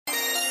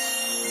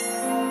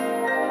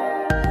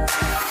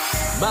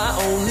My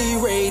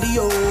only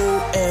radio,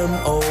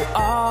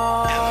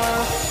 M.O.R.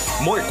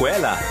 More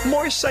kwela,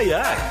 more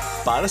saya.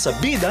 Para sa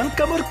bidang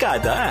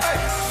kamorkada.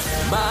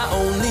 My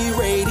only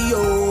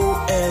radio,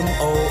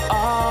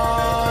 M.O.R.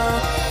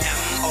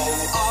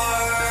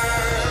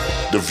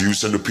 The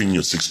views and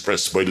opinions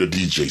expressed by the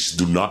DJs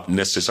do not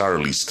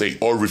necessarily state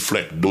or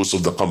reflect those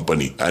of the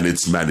company and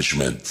its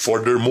management.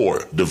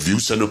 Furthermore, the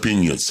views and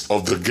opinions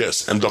of the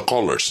guests and the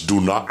callers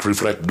do not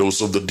reflect those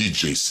of the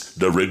DJs,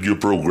 the radio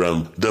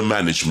program, the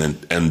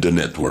management, and the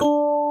network.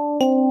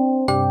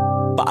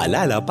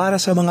 Paalala para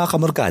sa mga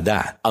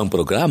kamorkada, ang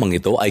programang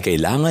ito ay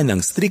kailangan ng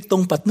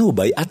striktong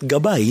patnubay at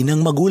gabay ng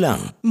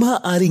magulang.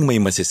 Maaaring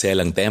may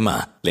masiselang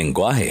tema,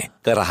 lengguwahe,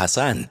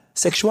 karahasan,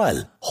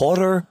 sexual,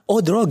 horror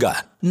o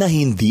droga na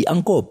hindi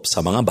angkop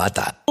sa mga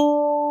bata.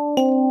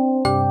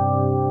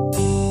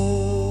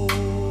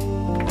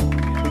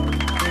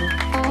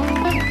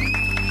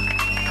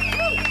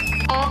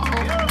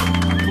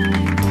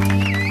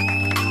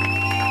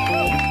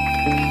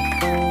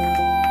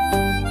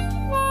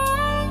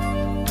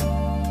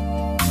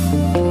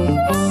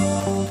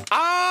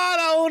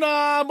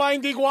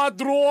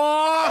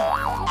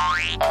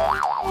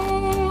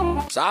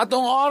 Sa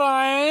atong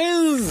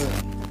oras.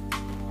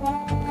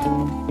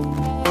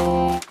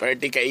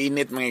 Perti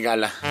kainit mga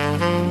igala.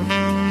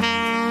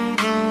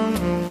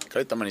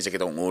 Kalit naman yung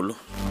sakit akong ulo.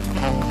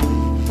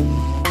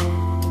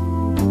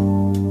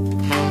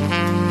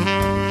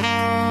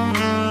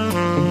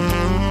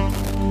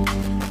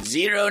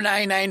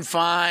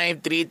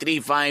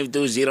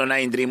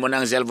 (0995-335-2093) mo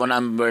ng cellphone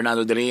number na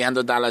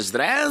 $300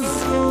 stress.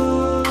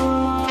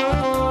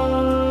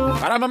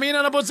 Para mamina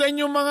na po sa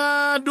inyong mga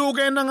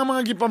dugay ng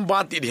mga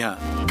gipambati diha.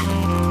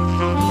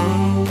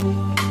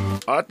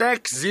 O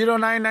text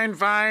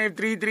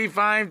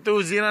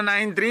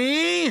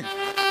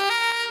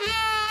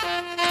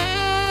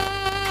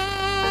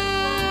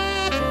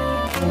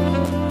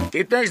 0995-335-2093.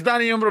 I-text na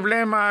yung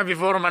problema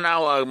before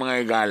manawag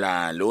mga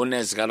igala.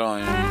 Lunes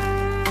karon,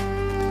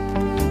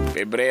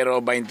 Pebrero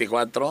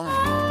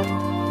 24.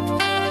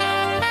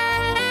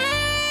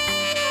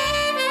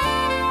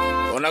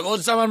 Kung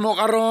nag-unsa man mo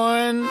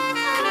karon,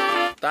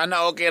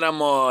 tana okay ra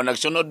mo.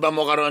 Nagsunod ba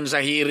mo karon sa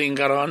hearing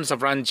karon sa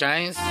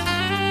franchise?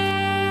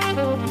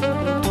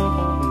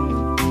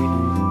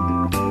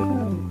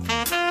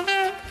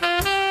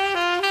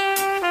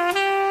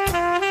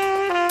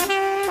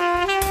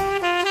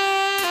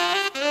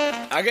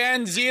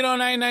 Again,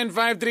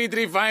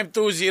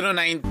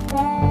 0995-335-2093.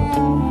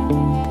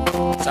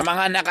 Sa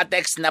mga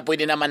naka-text na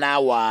pwede na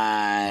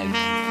manawag.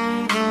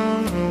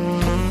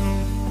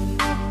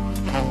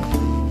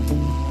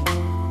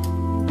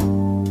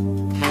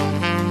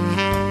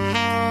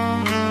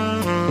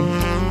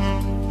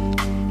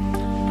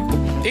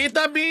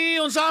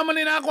 Itabi, unsa man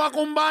ni nako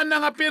akong bana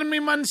nga pirmi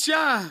man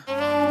siya.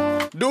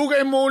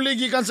 Dugay mo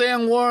ligi kan sa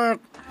iyang work.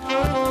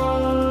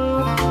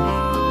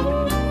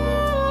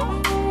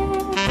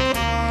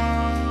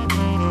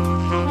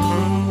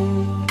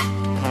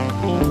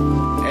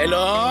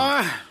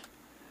 Hello?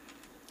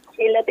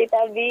 Hello,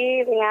 Tita B.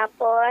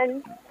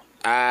 Ngapon.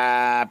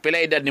 Pila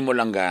edad ni mo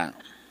lang ga?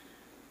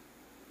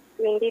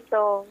 22.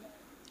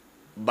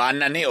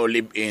 Bana ni o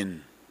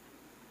live-in?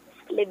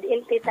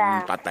 Live-in,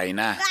 Tita. Patay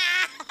na.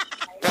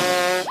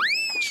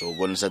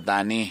 Sugol sa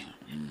tani.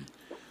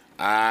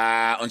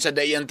 Unsa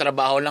day ang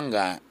trabaho lang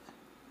ga?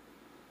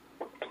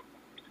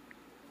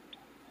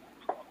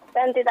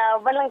 Saan, Tita?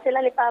 Ba lang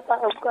sila ni Papa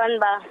Kuan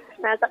ba?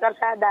 Nasa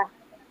kalsada.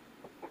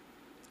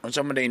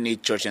 Unsa man day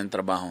nature siyang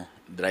trabaho?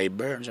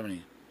 Driver? Unsa man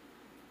ni?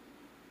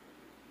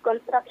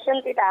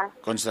 Construction, Tita.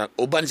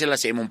 Uban sila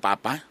sa imong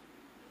papa?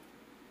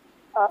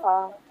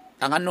 Oo.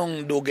 Ang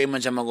anong dugay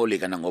man siya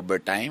maguli ka ng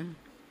overtime?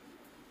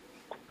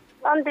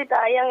 Tita,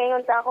 ayang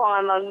ingon sa ako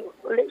nga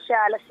mag-uli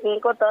siya alas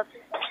 5 tos.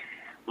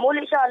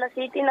 Muli siya alas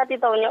 7 na,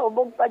 Tita. Niya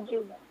ubog pa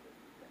dyan.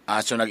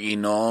 So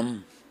nag-inom?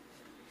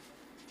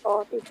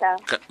 Oo, Tita.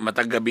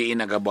 Matagabi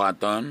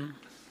nagabuhaton?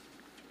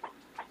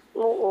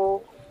 Oo.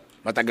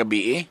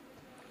 Matagabi?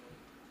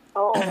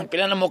 Oo.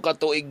 Pila na mo ka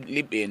tuig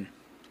live-in?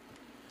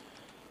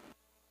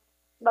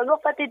 Bago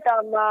pa,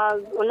 Tita,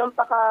 unong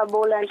pa ka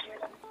bulan.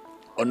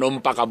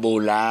 Unom pa ka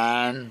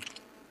bulan?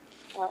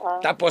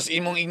 Oo. Tapos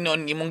imong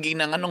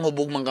ginang anong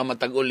hubog man ka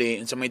matag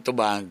uli sa may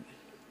tubag?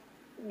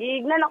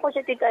 Gignan ako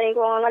siya, Tita,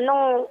 kung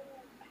anong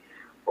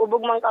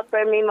ubog man ka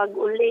permi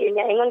mag-uli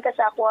niya. Ingon ka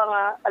sa ako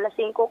nga alas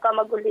 5 ka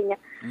mag-uli niya.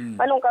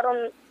 Anong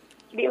karon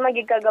di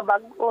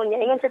magigagabago niya.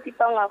 Ingon sa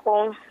Tita nga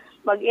kung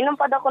mag-inom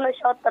pa daw ko ng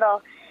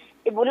shotro,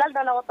 ibunal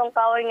daw ako tong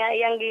kahoy nga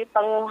iyang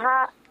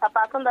gipanguha.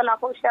 Tapaton daw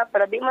ako siya,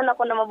 pero di man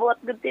ako na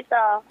mabuhat gud,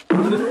 Tita.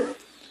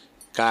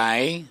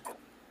 Kay?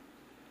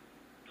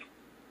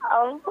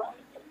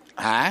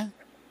 Ha?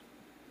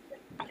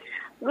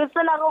 Gusto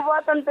na ako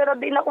buhatan pero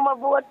di na ako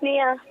mabuhat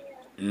niya.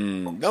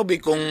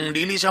 Gawbi, kung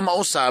dili siya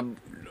mausab,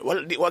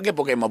 wag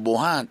po kayo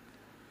mabuhat.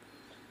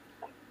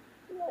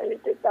 Ay,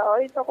 Tita,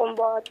 ito kong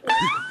buhatan.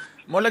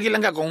 Mo lagi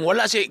lang ka, kung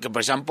wala si,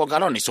 for example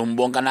karon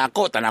isumbong ka na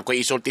ako, tan ako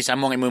isulti sa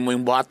mong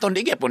imong buhaton,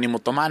 di po ni mo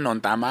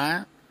tumanon,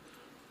 tama?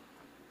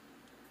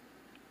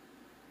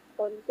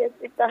 Yes,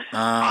 tita.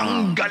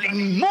 Ang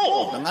galing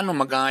mo! Ang ano,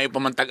 mag-aangayo pa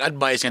man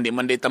tag-advice, hindi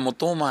man dita mo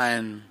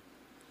tuman.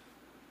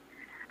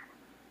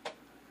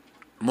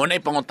 Muna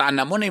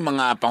pangutana mo na yung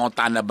mga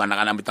pangutana ba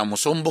nakanamit ang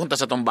musumbong ta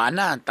sa tong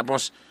bana.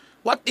 Tapos,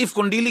 what if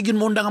kung dili gyud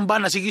mo undang ang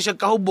bana, sige siya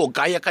kahubog,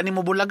 kaya ka ni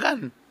mo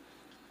bulagan.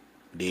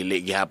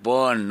 Dili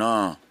gihapon,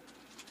 no?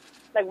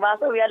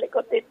 Nagbaso, yali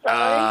ko, tita.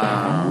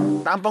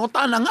 Tampang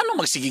utana nga no,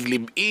 magsigig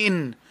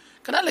live-in.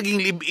 Kana laging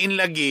live-in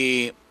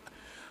lagi.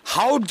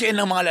 Howd kayo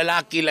ng mga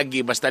lalaki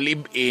lagi, basta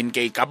live-in,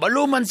 kay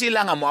kabaluman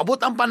sila nga, moabot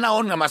ang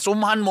panahon nga,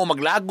 masumahan mo,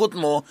 maglagot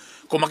mo,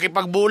 kung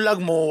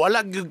makipagbulag mo,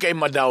 wala gyud kay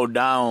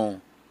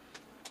madaw-daw.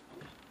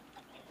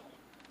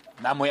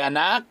 Namoy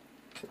anak?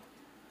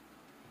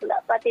 Wala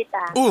pa,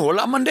 tita.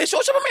 Wala man day.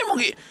 So, sa may mong...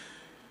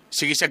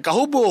 Sige siya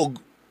kahubog.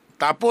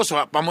 Tapos,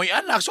 pamoy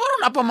anak. So, ano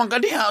na pa man ka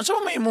diha?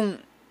 So, may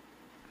mong...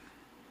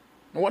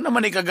 Wala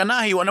naman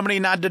ikaganahi. Wala naman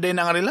inada day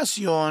ng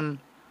relasyon.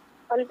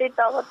 Ang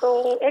tita ko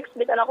itong ex,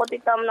 bitan ako,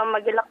 tita, na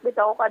magilak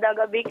bitaw ko kada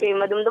gabi. Kay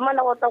madumduman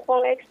ako itong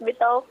kong ex,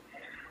 bitaw.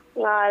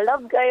 Nga,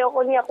 love kayo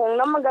ko niya. Kung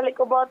namagali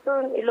ko ba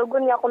ito,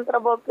 ilugon niya akong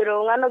trabaho.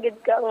 Pero nga, no,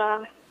 gid ka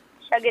nga,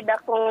 siya gid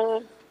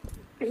akong...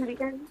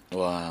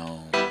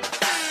 Wow.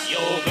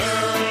 Yo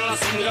girl,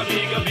 asing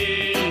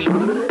gabi-gabi.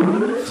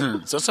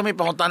 So sa may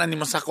pangutanan ni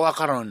mo sa kuha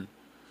karon.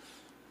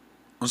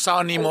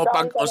 Unsaon nimo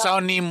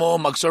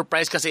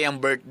mag-surprise kasi ang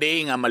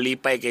birthday nga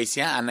malipay kay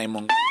siya anay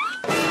mong.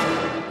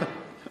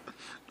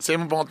 Sa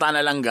imong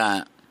pangutana lang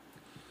ga.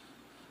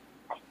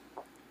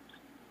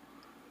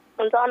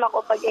 Unsaon ako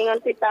pag-ingon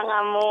tita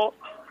nga mo.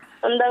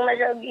 Undang na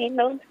siya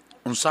giinom.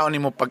 Unsaon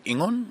nimo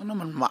pag-ingon? Ano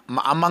man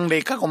maamang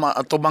day ka kung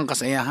matubang ka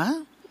sa iya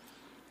ha?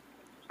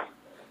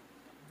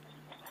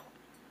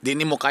 Di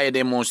ni mo kaya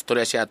din mo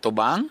istorya siya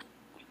tubang?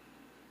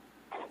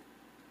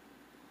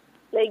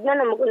 Naigna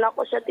na maguna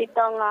ko siya,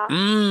 tita, nga.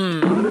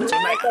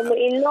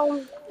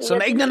 So,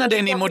 naigna na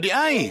din ni mo di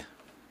ay?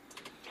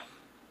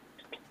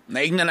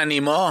 Naigna na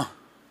ni mo?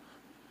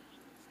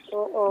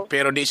 Oo.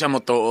 Pero di siya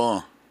mo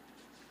too.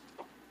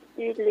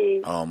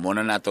 Dili.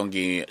 Muna na itong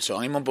So,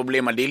 ang imong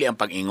problema, dili ang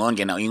pag-ingon.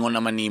 Kaya ingon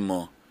naman ni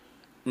mo.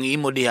 Ang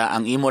imo diha,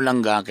 ang imo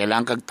lang ga,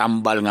 kailangan kag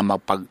tambal nga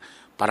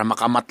para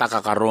makamata ka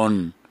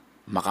karon.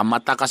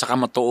 Makamata ka sa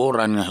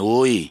kamatuoran nga,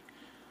 huy.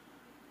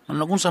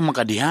 Ano kung sa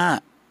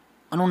makadiha?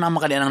 Anong naman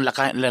kadiha ng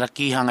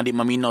lalakiha nga di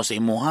maminaw sa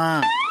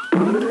imuha?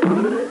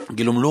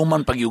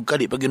 Gilumluman pag-yug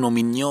ka, di pag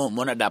ginuminyo.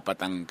 Muna dapat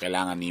ang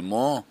kailangan ni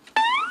mo.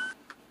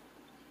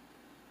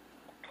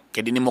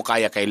 Kaya di mo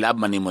kaya kay love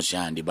man ni mo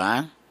siya, di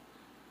ba?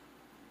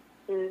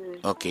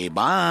 Okay,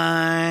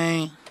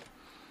 bye!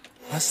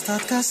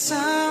 Basta't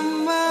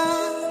kasama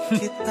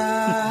kita.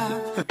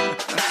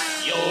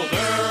 Yo,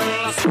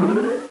 girls!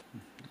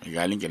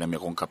 Galing kailan may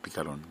akong kape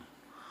karon.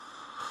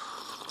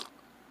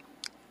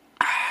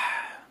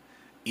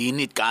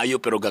 Init kayo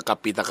pero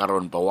gakapita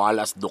karon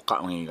pawalas duka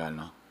mga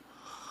gano.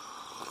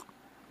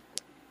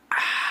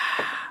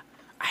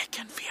 I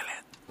can feel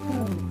it.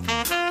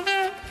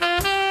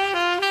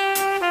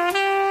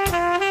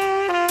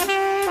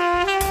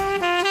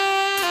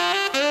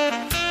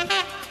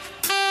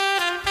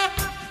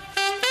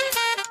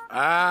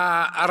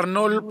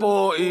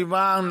 Arnolfo,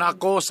 Ibang,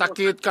 nako,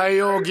 sakit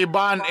kayo,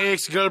 giban,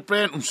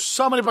 ex-girlfriend.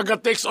 Sama ni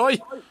pagka-text, oy!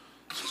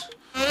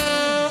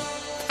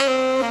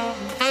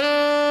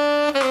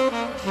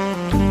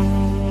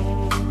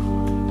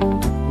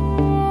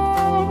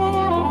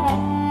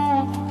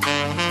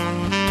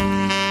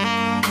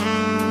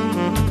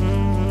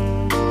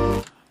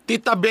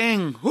 Tita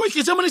Beng! Huy,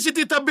 kisa man ni si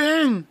Tita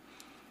Beng!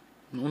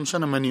 Noon siya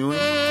naman yun.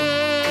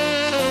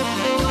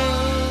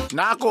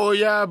 Na ako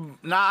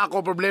uyab, na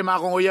ako problema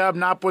akong uyab,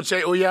 napod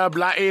siya uyab,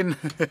 lain.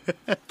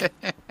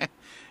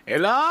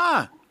 Hello?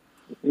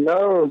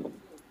 Hello.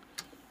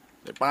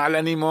 May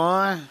pangalan ni mo?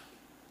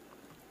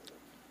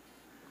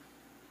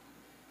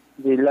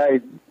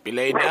 Delight.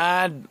 Pilay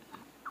edad?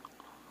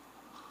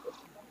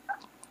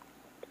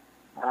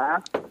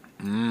 Ha?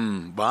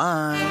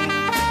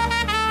 Bye.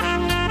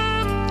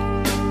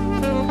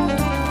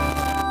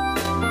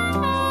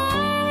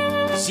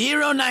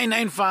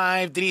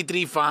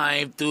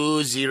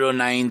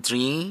 (0995-335-2093)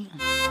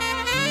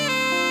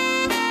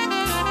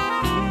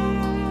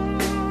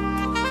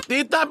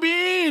 Tita B,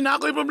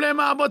 ako'y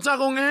problema about sa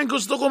akong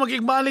gusto ko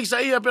makigbalik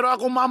sa iya pero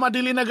akong mama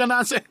dili na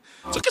ganase.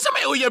 So kasi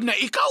may uyab na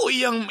ikaw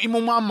iyang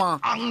imong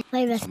mama.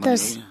 May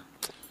bastos.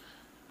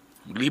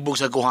 Libog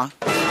sa ko ha.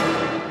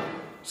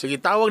 Sige,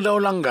 tawag daw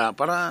lang ga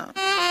para...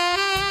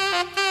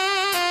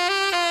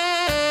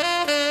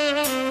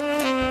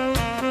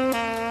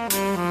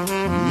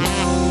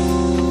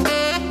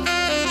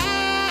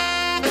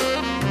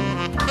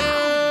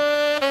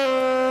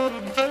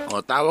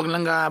 Tawag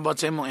lang ka about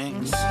sa imong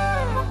ex.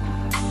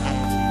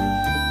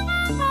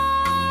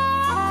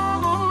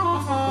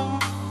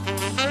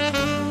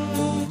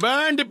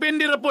 Burn,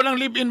 depende ra po ng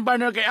live-in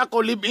partner kay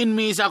ako, live-in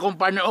mi sa akong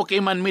partner.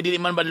 Okay man mi,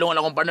 dili man badlongan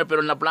akong partner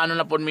pero naplano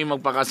na po mi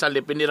magpakasal.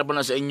 Depende ra po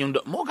na sa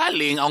inyong mo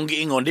galing ang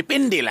giingon,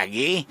 depende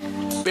lagi.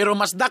 Pero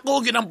mas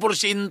dako gid ang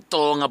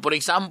porsyento nga for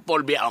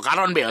example,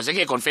 karon ba,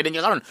 sige, confident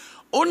ka karon.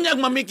 Unyag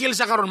mamikil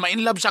sa karon,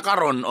 ma-in love sa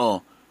karon,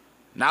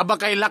 Naba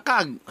kay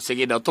lakag.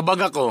 Sige daw,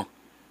 tubag ako.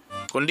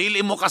 Kung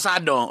dili mo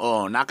kasado,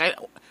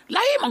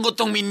 lahi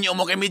manggutong minyo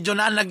mo kay medyo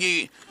na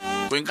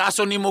kung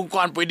kaso ni mo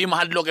kuan, pwede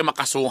mahadlo kay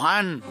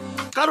makasuhan.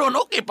 Karon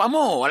okay pa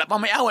mo, wala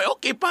pa may away,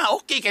 okay pa,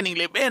 okay kaning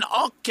live-in,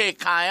 okay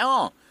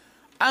kayo.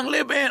 Ang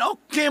live-in,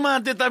 okay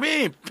man Tita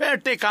B,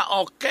 perte ka,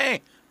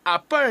 okay,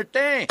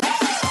 aperte.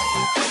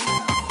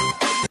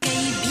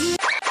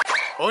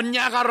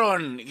 Unya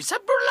karon,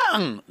 sabro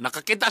lang,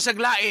 nakakita sa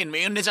glain,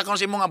 mayon din sa kung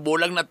si mga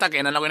bulag na tak,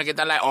 na ako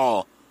nakita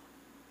lain,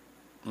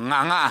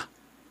 nga.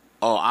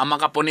 Ama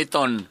ka po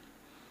niton.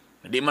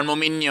 Di man mo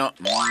minyo.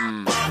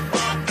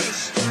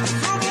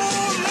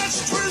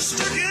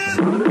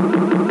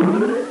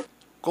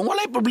 Kung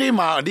walay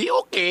problema, di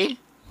okay.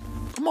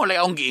 Kung walay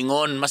akong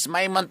giingon, mas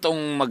may man tong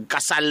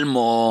magkasal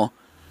mo,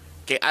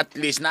 kay at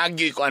least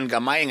nagyoy ko ang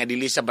gamay, nga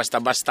dili sa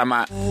basta-basta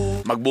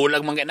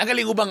magbulag man.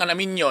 Nagaling ubang nga na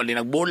minyo, di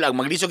nagbulag,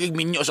 maglisog yung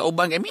minyo sa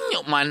ubang, kay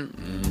minyo man.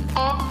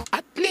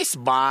 At least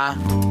ba?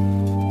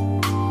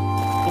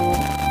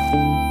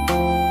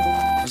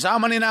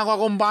 Sama ni na ako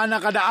akong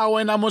bana kada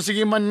away na mo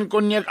sige man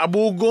kunyak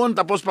abugon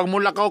tapos pag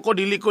mulakaw ko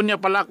dili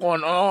kunyak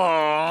palakon.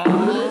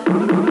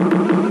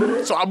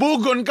 So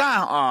abugon ka.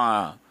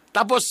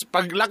 Tapos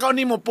pag lakaw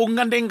ni mo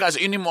pungan din ka so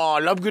ini mo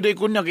love good day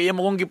kunyak iya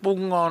mo kong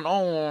gipungon.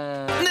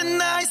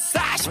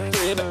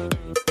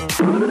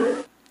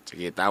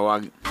 Sige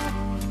tawag.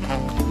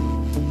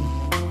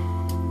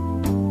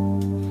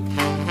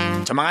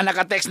 Sa mga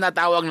naka-text na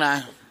tawag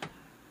na.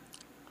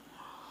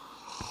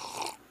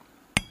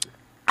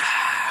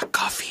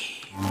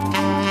 Coffee.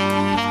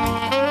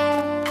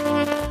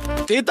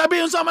 Tita B,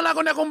 yung sama na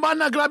ako na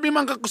kumbana. Grabe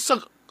man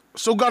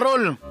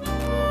sugarol.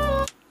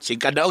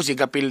 Sika daw, si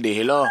Kapildi.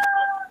 Hello.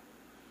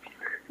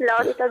 Hello,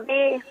 Tita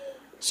B.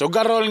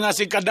 Sugarol nga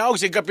si Kadaog,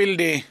 si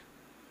Kapildi.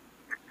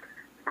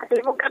 Ati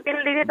mo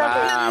Kapildi dito.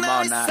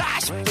 Mao na.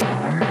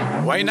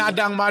 Way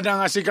nadang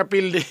madang nga si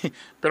Kapildi.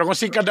 Pero kung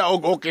si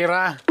Kadaog, okay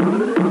ra.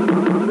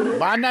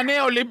 Bana ni,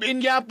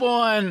 live-in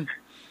Japon.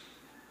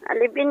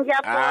 Live-in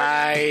Japon.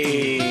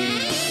 Ay.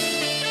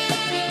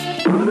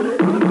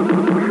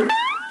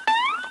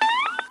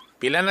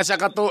 Pila na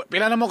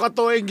mo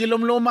katuig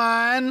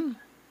gilumluman?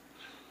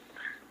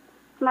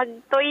 Mag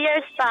 2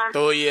 years pa.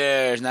 2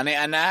 years. Nanay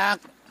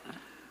anak?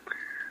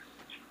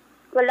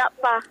 Wala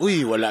pa.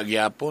 Uy, wala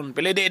gyapon.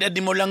 Pila di edad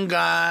di mo lang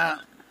ga?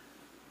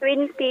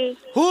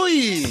 20.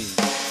 Huy!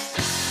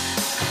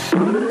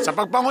 Sa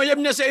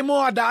pagpanguyab niya sa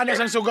imo, daan na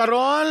sang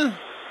sugarol?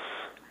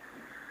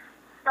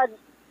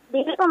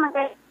 Dili ko man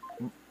kay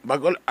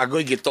Bagol,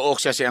 agoy gituok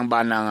siya siyang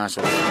bana nga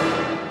so.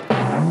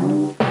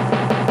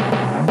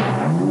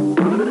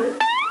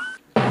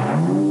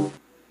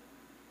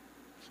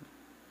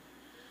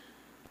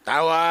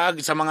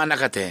 Tawag sa mga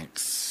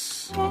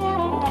nakatext.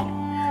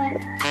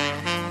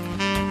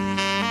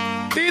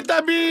 Tita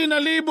B,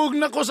 nalibog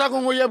na ko sa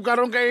akong uyab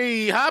karon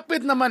kay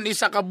hapit naman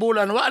isa ka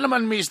bulan. Wa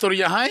naman may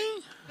istorya, hay?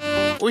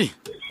 Uy,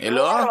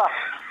 hello?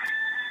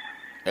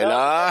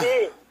 Hello?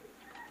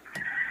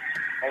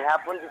 Ay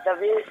hapon Tita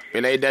B.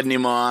 Pila edad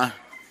ni mo?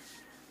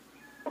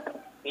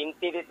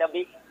 20 Tita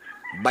B.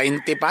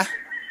 20 pa?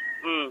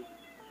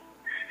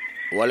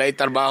 Walay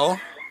trabaho?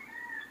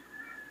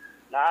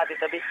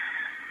 Tita B.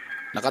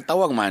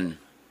 Nakatawag man?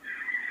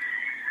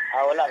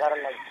 Wala karon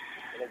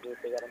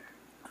nag-duty karon.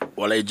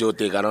 Walay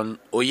duty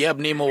karon.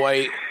 Uyab ni mo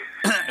way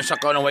sa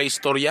ka way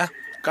istorya?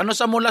 Kano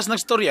sa mulas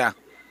nagstorya?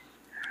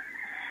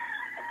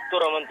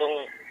 Turo man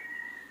tong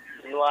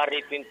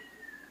January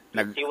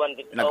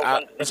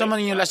 21. Sa man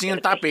yung last yung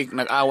topic,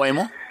 nag-away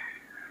mo?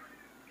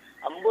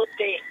 Ambot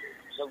kay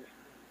so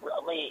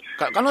wala may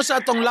Kano sa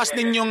atong last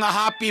ninyo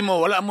nga happy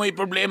mo, wala mo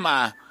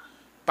problema.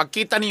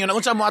 Pagkita ninyo,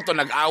 naunsa mo ato,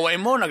 nag-away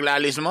mo,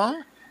 naglalis mo?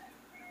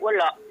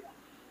 wala.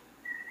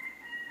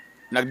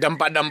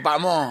 Nagdampa-dampa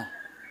mo?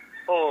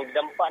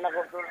 Dampa na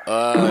ko.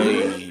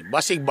 Ay,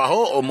 basig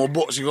baho o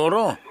mubo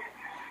siguro?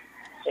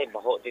 Say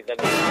baho Tita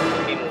B.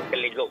 Hindi mo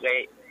kaligo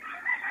kay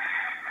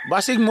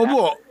Basig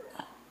mubo?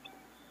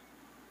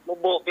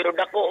 mubo pero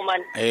dako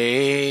man.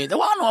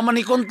 Tawano man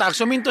ni kontak,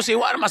 suminto si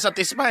War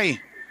masatisfy.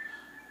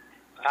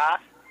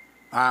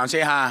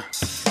 Say ha.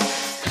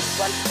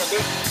 Kwan Tita B.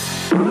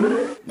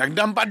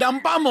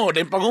 Nagdampa-dampa mo,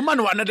 dahil paghuman,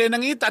 wala na din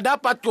nangita.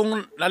 Dapat kung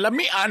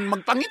nalamian,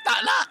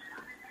 magpangita na.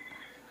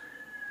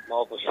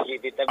 Mao po si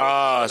Tita B.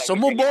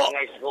 Sumubo.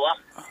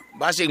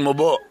 Basig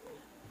mubo.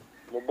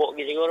 Mubo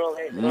siguro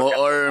kay. Mo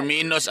or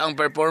minus ang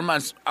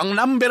performance. Ang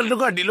number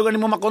lugar, di lugar ni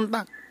mo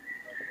makontak.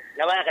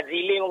 Naman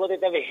kadili mo ko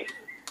Tita B.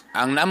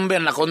 Ang number,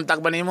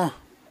 nakontak ba ni mo?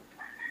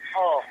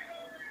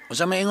 O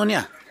sa maingon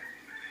niya?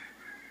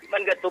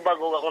 Man gatubag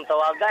ko akong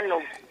tawagan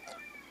no.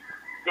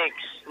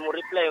 Text mo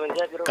reply man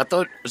siya pero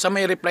Sa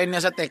may reply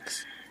niya sa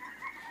text?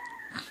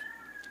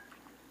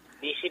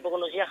 busy po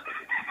kuno siya.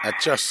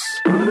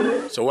 Atsos.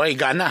 So, way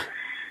gana.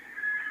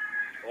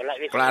 Wala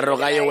gid. Klaro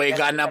kayo, way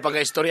gana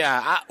pag-istorya.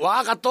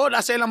 Wa ka to,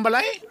 nasa ilang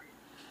balay?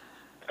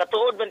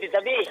 Katuod man Tita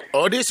B.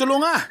 O, di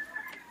sulunga.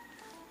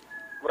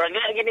 Murag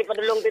nga gini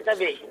padulong Tita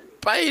B.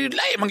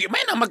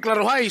 May nang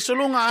magklaruhay.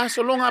 Sulunga,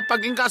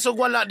 pag ingkasog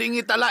wala, di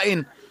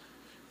ngitalain.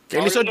 Kay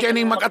lisod kay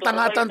ning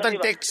mag-atangatan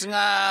tag text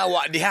nga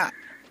wa diha.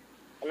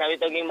 Nawi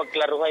taging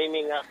magklaruhay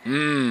mi nga.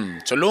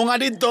 Sulunga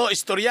dito,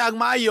 istoryahang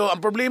maayo. Ang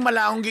problema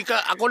lang,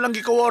 ako lang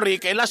gika-worry,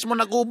 kay last mo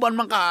naguban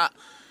man ka,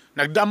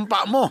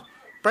 nagdampa mo.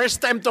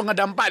 First time to nga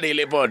dampa,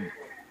 dili pod.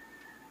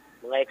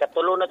 Mga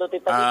ikatulo na to,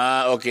 Tita B.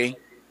 Okay.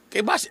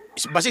 Kay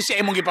basi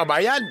siya imong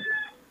gipabayad?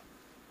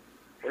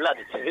 Wala,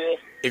 Tita B.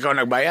 Ikaw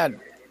nagbayad?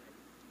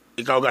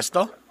 Ikaw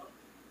gasto?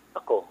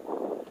 Ako.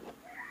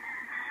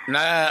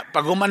 Na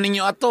paguman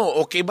ninyo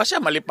ato, okay ba siya?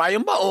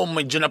 Malipayon ba? O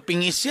medyo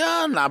napingis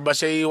siya? Na ba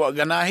siya iwa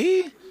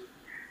ganahi?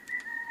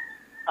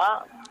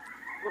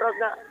 Murag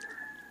na.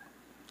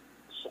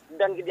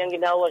 Dan gid yang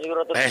ginawa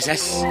siguro to.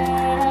 Yes.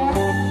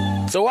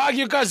 So wag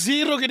yun ka,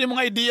 zero gid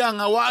mga idea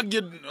nga wag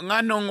yun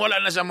nga nung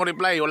wala na siya mo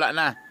reply, wala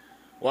na.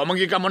 Wa man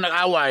gid ka mo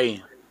nag-away.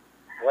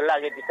 Wala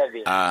gid Tita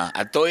B.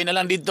 Atoy na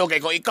lang dito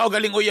kay kung ikaw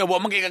galing uya, wa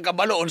man kay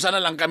kakabalo, unsa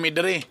na lang kami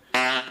diri.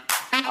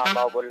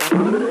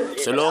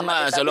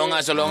 Sulunga.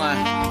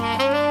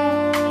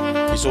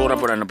 Isura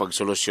po na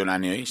pagsolusyonan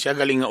niyo. Siya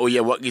galing nga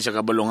uya, wag sa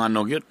kabalungan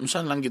no gyud.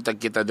 Unsa lang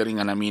kita diri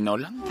nga naminaw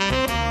lang.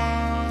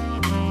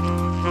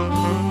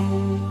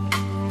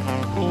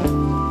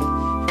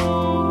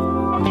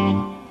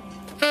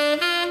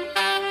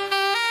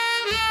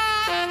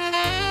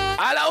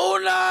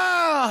 Alauna!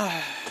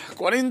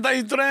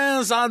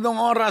 43 sa atong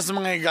oras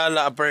mga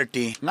igala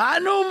aperti. Nga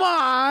ano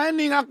man,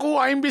 ning ako,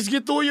 imbis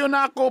gituyo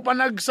na ako,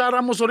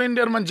 panagsara mo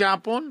surrender man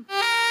Japon.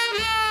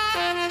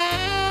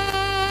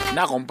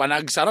 Na, kung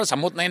panagsara,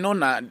 samot na yun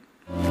na.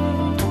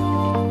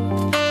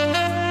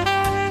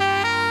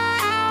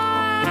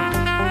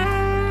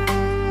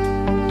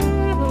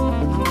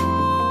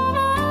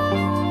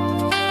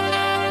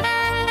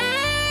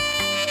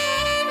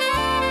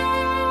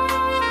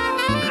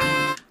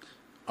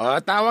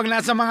 Tawag na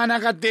sa mga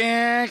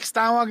naka-text.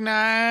 Tawag na.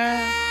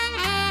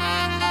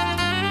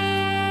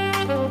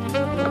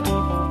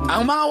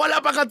 Ang mga wala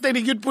pa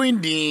ka-text po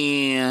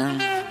hindi.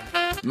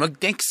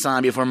 Mag-text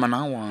before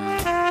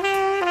manawa.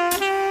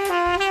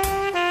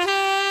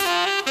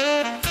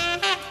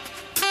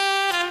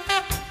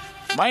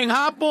 Maayong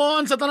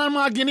hapon sa tanan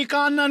mga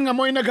ginikanan nga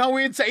mo'y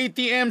naghawid sa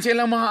ATM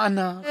silang mga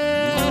anak.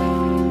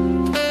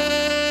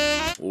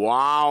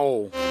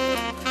 Wow!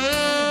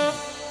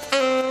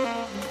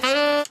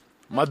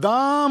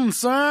 Madam,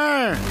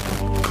 sir!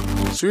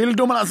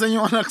 Sweldo man sa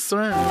inyong anak,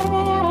 sir.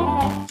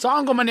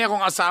 Saan ko man niya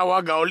akong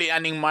asawa, gauli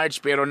aning March,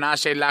 pero na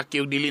siya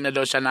lucky, dili na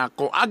daw siya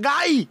nako.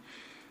 Agay!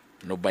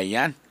 Ano ba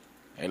yan?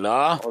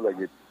 Hello?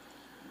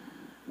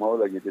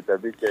 Maulagi, Tita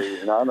B,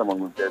 kay inaana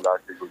mong kay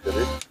lucky ko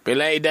diri.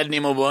 Pila edad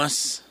ni mo,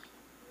 boss?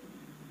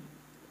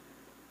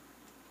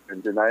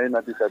 29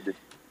 na, Tita B.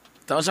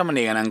 Taon sa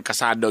maniga ng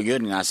kasado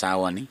yun, nga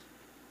asawa ni?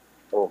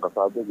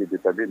 Kasado,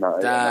 Tita B, na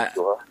anak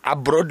ko, ha?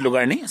 Abroad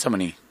lugar ni? Sa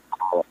mani?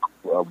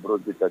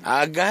 Abroad, Tita B.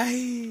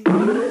 Agay!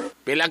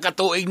 Pila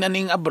katuig na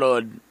ning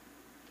abroad?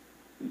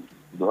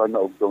 Duha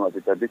na ugto nga,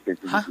 Tita B, kay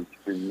Ha?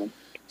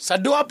 Sa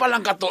duha pa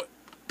lang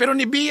pero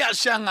nibiya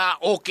siya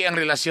nga okay ang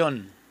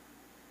relasyon.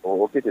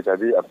 Okay, Tita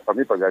B.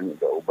 Kami pagani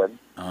ka uban.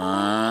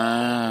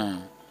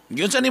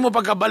 Yun sa nimo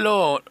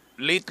pagkabalo,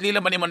 lately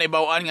lang ba nimo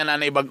naibawaan nga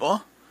nanay bag-o?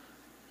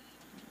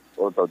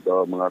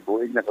 Mga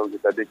tuig na kang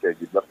Tita B, kay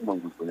giblock mong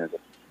gusto niya.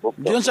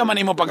 Yun sa man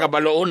nimo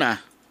pagkabalo una?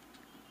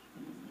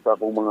 Sa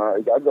akong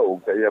mga igagaw,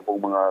 sa iya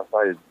pong mga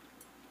side.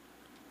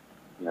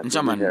 Yun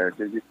sa man?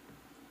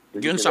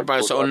 Yun sa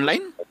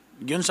online?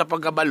 Yun sa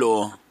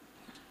pagkabalo?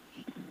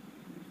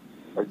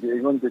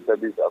 Pag-iingon Tita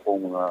B sa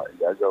akong mga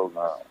igagaw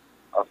nga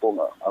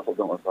ako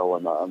ng asawa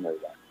na anay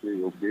lang.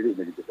 Yung dili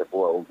na kita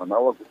kuha o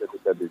manawag ko sa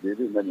Tita B,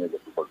 dili na niya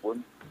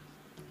gatupagpun.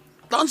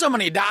 Taon sa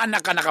manidaan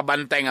na ka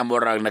nakabantay nga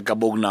murag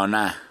nagkabugnaw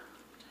na?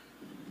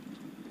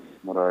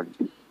 Murag,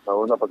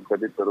 taon na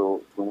pagkabit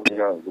pero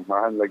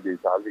gumahan lagi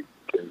sa halig.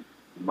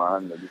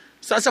 Gumahan lagi.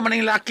 Sa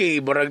maning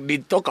laki, murag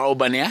dito,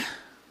 kauban niya?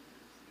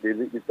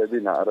 Dili Tita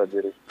B, naara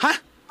diri. Ha?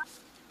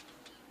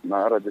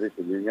 Naara diri,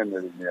 silingan na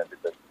rin niya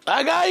Tita B.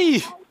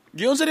 Agay!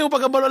 Giyon sa nimo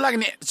pagkabalo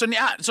lang ni so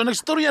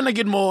nagstorya na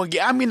gid mo,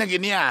 giamin na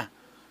gid niya.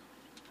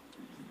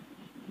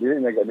 Dili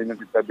na ganin ng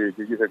Tita B,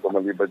 sige sa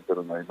kumalibad pero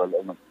na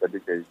ibala ng Tita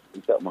B kay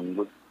isa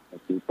manggod.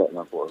 Nakita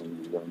na ko ang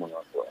ilang mga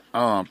ko.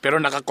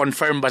 Pero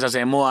naka-confirm ba sa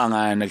imo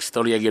nga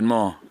nagstorya gid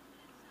mo?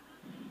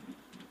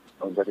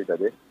 Ang Tita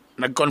B?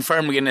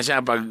 Nag-confirm gid na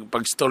siya pag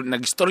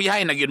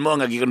nagstoryahay na gid mo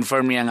nga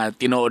gi-confirm niya nga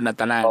tinuod na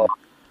tanan.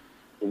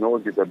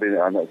 Tinuod Tita B ni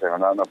anak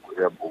sa anak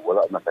ko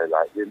wala na kay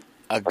lain.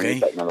 Okay.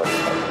 Na lang.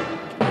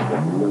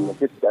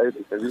 Nakit tayo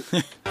Tita B.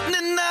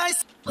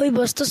 Nice. Hoy,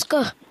 bastos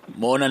ka.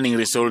 Mo na ning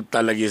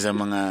resulta lagi sa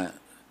mga.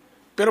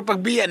 Pero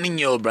pagbiya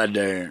ninyo,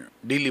 brother,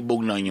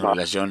 dilibog na inyong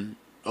relasyon.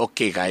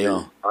 Okay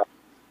kayo.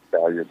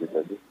 Kayo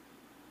Tita B.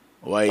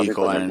 Why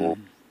ko an?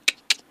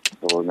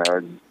 So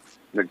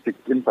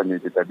nag-check-in pa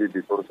ni Tita B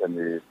before sa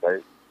ni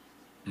Tay.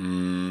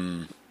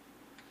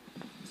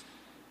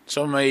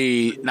 So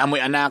may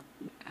namoy anak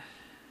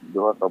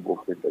Duha ka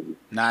buok Tita B.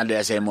 na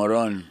sa mo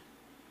ron.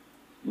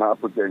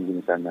 Maapod siya ang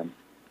ginikanan.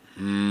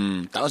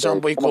 Taon sa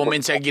po'y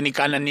comment sa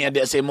ginikanan niya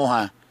di sa mo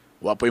ha.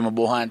 Wa po'y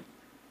mabuhat.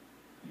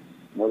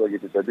 mo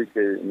lagi tita di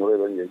kay mura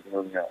lang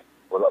yung nga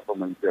wala pa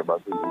man siya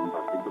bago yung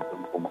masigod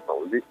ko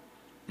makauli.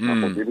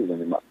 Ako dili na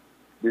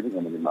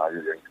ni maayo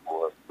yung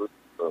buhat.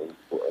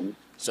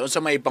 So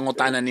sa may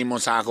pangutanan nimo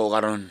sa ako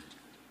karon?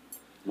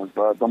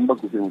 Magpatambag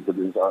ko siya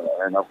din sa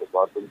ako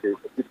patong kay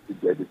sakit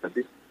di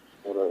tadi.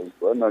 Para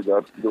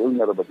doon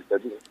nga ba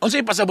tadi.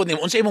 Unsay pasabot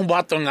nimo? Unsay imong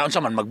buhaton nga unsa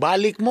man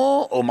magbalik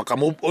mo o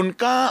maka-move on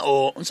ka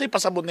o unsay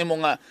pasabot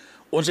nimo nga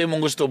unsay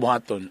imong gusto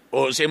buhaton?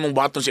 O sa imong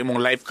buhaton sa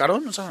imong life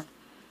karon unsa?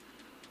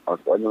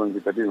 Ako lang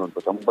kita din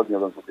magpatambag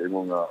na lang sa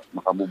imong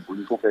maka-move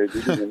on ko kay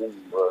dili na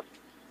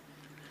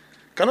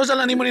Kano sa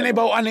lang nimo ni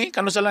naibawan eh?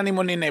 Kano sa lang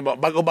nimo ni naibaw?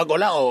 Bago-bago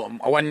lang o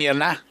 1 year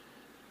na?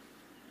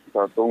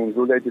 Sa tong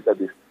July tita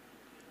di.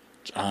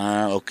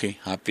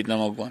 Okay. Hapit na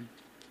magkuhan.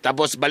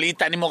 Tapos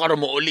balita nimo karon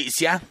mo uli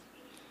siya?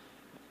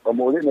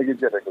 Pamuli na gid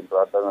siya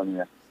kontrata na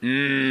niya.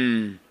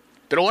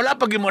 Pero wala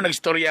pag mo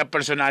nagstorya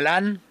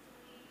personalan?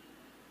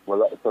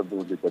 Wala sa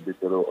dulo tadi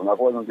pero ang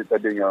ako lang tita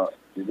di nga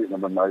hindi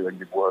naman na yung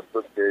gibuhat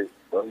kay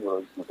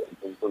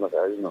na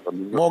kayo na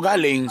kami. Mo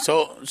galing.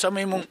 So sa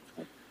may mong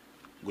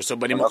gusto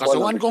ba nimo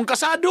kasuhan? Kung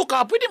kasado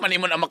ka, pwede man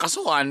nimo na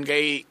makasuhan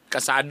kay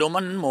kasado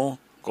man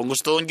mo. Kung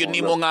gustoon gyud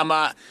nimo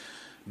nga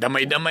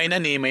damay-damay na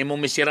ni may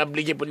mong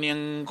miserable gyud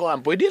niyang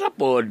kuan, pwede ra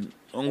pod.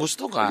 Kung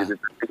gusto ka.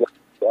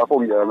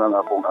 Akong yanan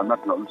akong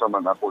anak na unsa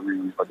man ako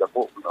ning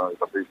padako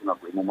kapis na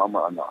ko imong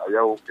mama ana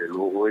ayaw kay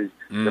luoy.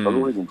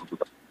 Kaluoy ng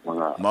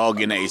mga mao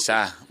gina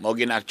isa. Mao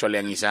gina actually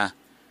ang isa.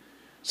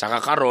 Saka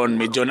karon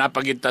medyo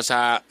napagita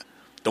sa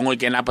tungod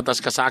kay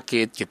napatas ka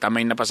sakit, kita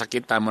may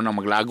napasakita mo nang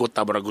maglagot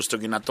ta bara gusto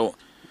ginato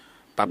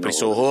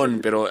paprisuhon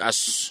pero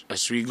as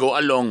we go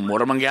along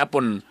mura man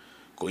gyapon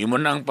kung imo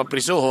nang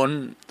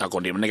paprisuhon ta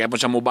kun di man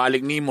gyapon sa mobalik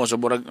nimo so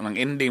murag ang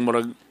ending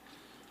murag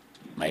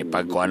may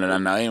pagkuan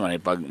na may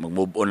pag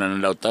mag-move on na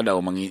daw ta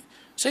daw mangi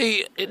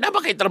say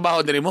dapat kay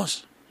trabaho diri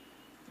mos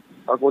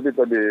ako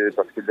dito di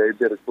taxi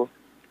driver ko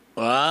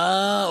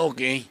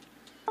okay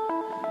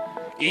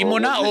imo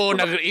na o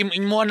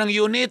imo nang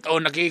unit o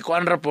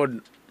nakikuan ra pod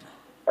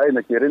ay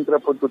nakirin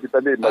ra pod ko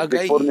tita di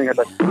mag-before ni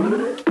nga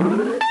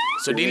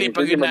so dili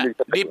pag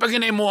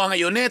imo nga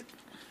unit.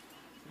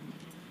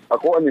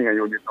 Ako ani nga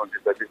unit no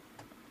tita di.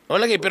 O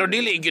lagi pero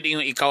dili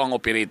gyud ikaw ang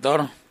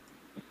operator.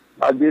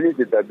 Dili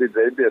tita di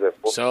driver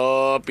po.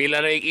 So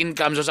pila ra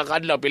income so sa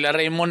kadlaw pila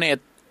ra mo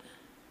net.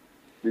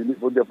 Dili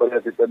po dia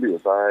pala tita di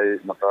usahay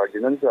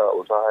makaginan siya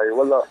usahay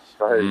wala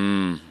usahay.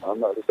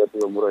 Ana tita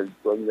di murag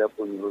tuan niya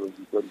po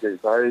tuan kay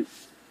usahay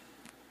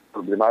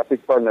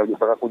problematic pa na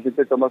sa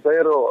kundite sa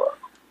masayro.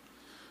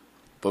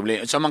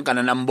 Problema sa man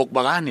kananambok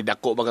ba ka ni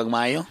dako ba kag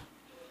mayo?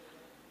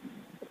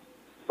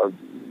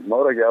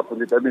 Maura gyapon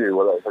dito di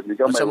wala sa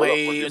giga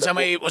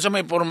may sa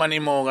may porma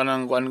nimo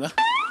kanang kuan ka?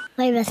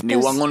 May bastos.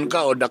 Niwangon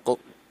ka o dako?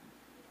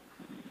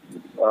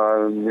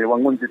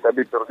 Niwangon dito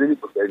di pero dili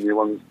po kay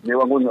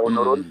niwangon na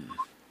unoron.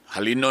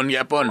 Halinon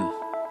gyapon.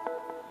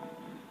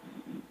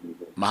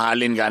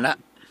 Mahalin ka na.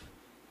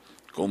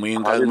 Kung may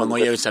yung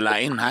manguyaw sa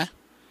lain, ha?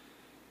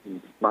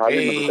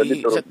 Mahalin na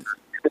dito.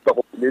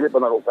 Dili pa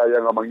na ako kaya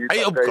nga mangita.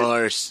 Ay, of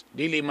course.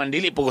 Dili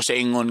po ko sa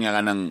ingon nga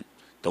kanang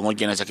tungod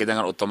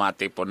kinasakitan nga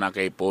automatic po na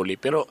kay Poli.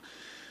 Pero,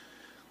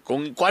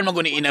 kung kuan mo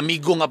ni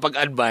inamigo nga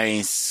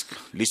pag-advise,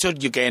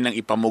 lisod yung kaya nang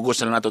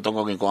ipamugos na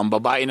natutungkog. Kung ang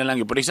babae na lang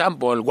yun. For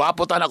example,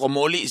 gwapo ta na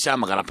kumuli siya,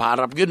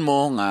 magharap-harap yun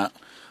mo, nga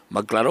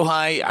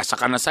magklaruhay, asa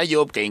ka na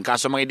sayop, kaya in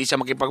kaso mga hindi siya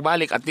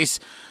makipagbalik, at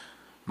least,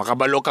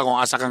 makabalo ka kung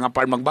asa ka nga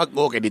par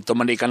magbago, kaya dito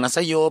man di ka na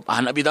sayop,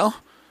 hanap bitaw?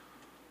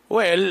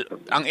 Well,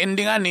 ang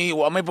ending ani,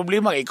 wa may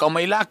problema, ikaw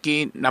may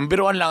laki,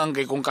 number 1 lang ang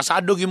kay kung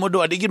kasado gimo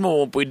do, adigin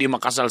mo pwede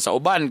makasal sa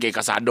uban kay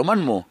kasado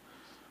man mo.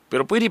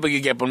 Pero pwede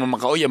pagigyapon mo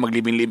makauya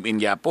maglibin-libin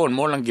gyapon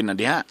mo lang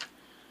ginadiha.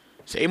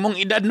 Sa imong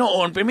edad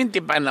noon, perminti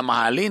pa na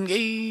mahalin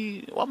kay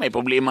wa may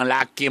problema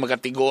laki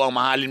magatigo ang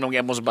mahalin mo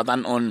gyapon sa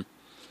batanon.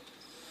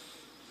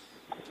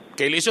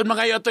 Kay lisod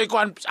man kayo toy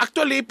kuan.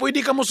 Actually,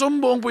 pwede ka mo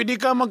sumbong, pwede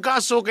ka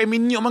magkaso kay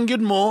minyo man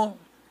gyud mo.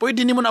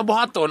 Pwede nimo na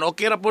buhaton,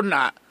 okay ra pud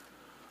na.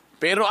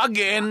 Pero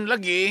again,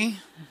 lagi,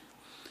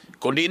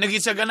 kung di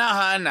naging sa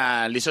ganahan,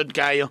 lisod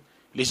kayo.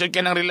 Lisod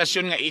ka ng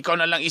relasyon nga, ikaw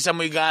na lang isa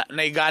mo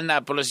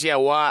naigana, pero siya,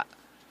 wa.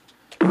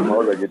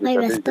 Oo, lagi may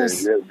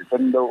bastos.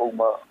 Depende daw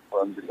kung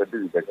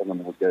ma-antisabil, kaya ka na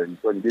mga kaya.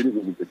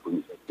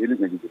 Dili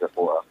nagigit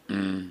ako.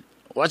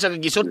 Wa sa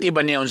kagisulti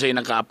ba niya unsay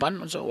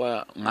nakapan? So,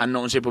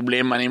 ngano unsay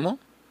problema nimo?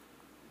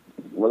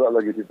 Wala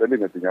lagi si Tali,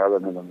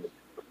 natingalan na lang.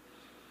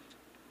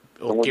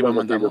 Okay ba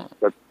man tamo?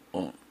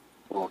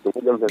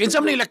 Kinsa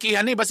man ni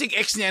lakihan ni basig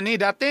ex niya ni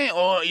dati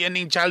o yan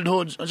ning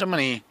childhood unsa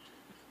man ni?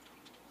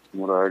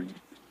 Murag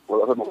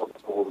wala sa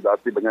mga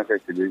dati ba niya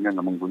kay silingan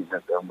namang gunya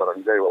sa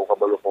barangay wa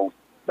kabalo kung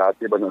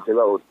dati ba na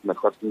sila o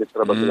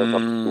nagtatmitra ba sila sa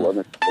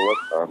tuwan at tuwat.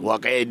 Wa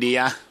kay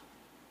idea.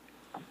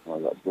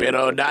 Wala.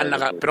 Pero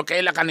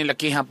kailan ka ni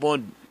lakihan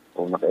pod?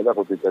 O nakaila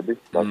ko tita di.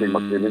 Dati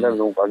mag-criminal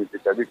nung kami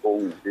tita di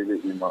kung dili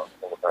ni mo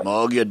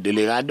gyud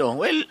delikado.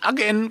 Well,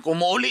 again,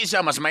 kung muuli siya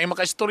mas may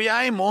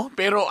makaistoryahe mo,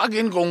 pero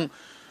again kung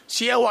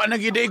siya wa na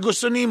giday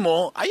gusto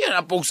nimo, ayan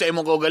apog sa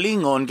imong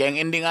kaugalingon kay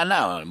ang ending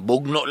ana,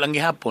 bugno lang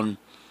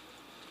gihapon.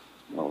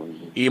 No.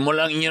 Imo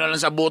lang inyo na lang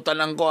sabutan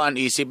ng kuan,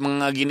 isip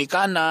mga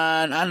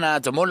ginikanan,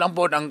 ana, mo lang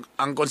po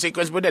ang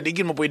consequence po da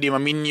digin mo pwede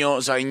maminyo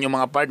sa inyong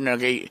mga partner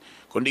kay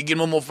kung digin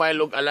mo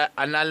file og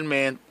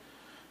annulment,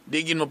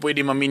 digin mo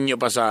pwede maminyo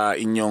pa sa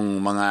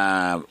inyong mga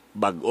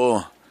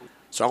bag-o.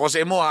 So ako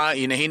sa imo ha,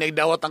 inahinag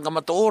dawat ang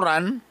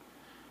kamatuoran.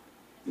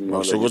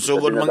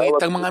 Magsugod-sugod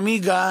mangitang mga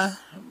amiga,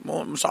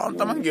 mo saan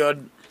ta man gyud.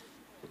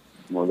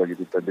 Mo lagi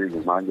ti tabi,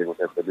 mangge ko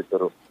sa tabi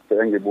pero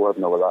kaya ang gibuhat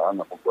na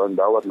walaan ako kuan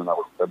dawat na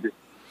ako sa tabi.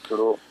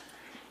 Pero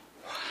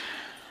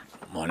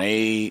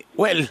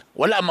well,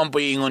 wala man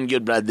po ingon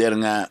gyud brother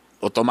nga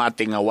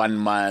automatic nga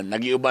 1 month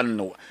nagiuban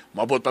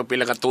maabot pag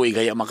pila ka tuig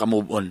kaya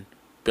maka-move on.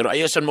 Pero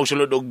ayasan mo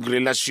sulod og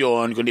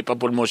relasyon kundi pa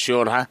pud mo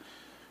sure ha.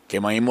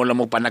 Kay mahimo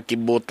lang mo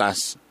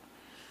panakibutas.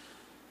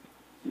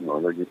 mo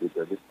lagi ti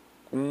tabi.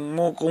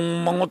 Kung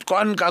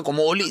mangutkuan ka,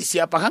 kumuuli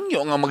siya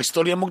pahangyo nga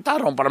magstorya mong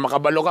tarong para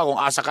makabalo ka kung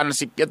asa ka na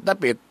sipyat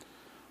dapit.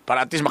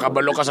 Para at least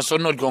makabalo ka sa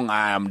sunod kung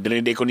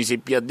dinide ko ni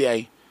sipyat di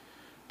ay.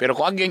 Pero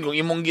kung again, kung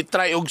imong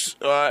gitry og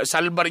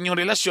salbar inyong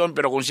relasyon,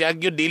 pero kung siya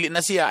gyud dili na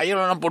siya, ayaw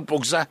na ng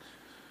pugsa.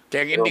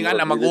 Kaya ang ending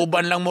ana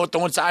mag-uban lang mo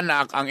tungod sa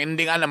anak, ang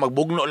ending ana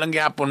magbugno lang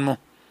gihapon mo.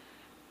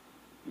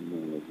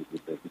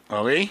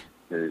 Okay?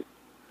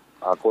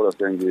 Ako ra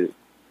siyang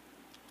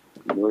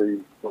Noy,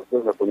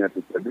 sa punya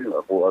titabi,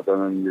 ako ata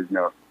nang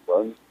niya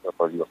kuan,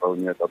 kapag lakaw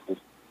niya tapos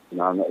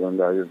nana lang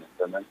dayon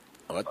tanan.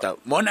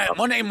 Muna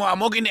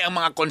mo gini ang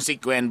mga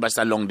consequence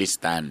basta long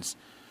distance.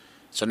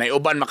 So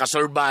naiuban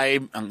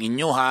makasurvive ang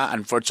inyo ha,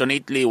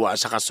 unfortunately wa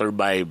sa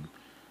ka-survive.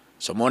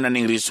 So muna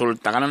ning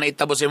resulta kanang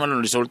naitabo sa imong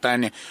resulta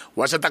ni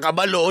wa sa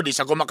takabalo di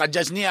sa ko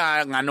maka-judge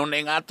niya nganong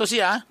na ato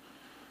siya.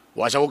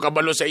 Wa sa ko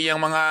kabalo sa iyang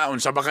mga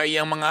unsa ba kay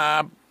iyang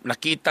mga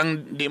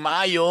nakitang di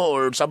maayo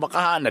or sa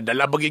baka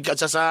nadala bagid ka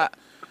sa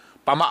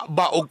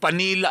pamaba og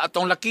panila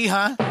atong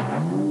lakiha.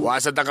 Wa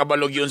sa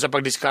takabalog yun sa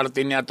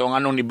pagdiskarte niya atong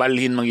anong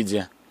nibalhin magid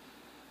siya.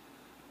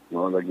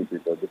 No lagi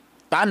pita.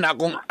 Tana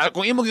kung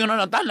imo gyud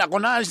na tana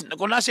kung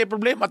na siya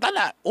problema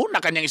tana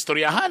una kanyang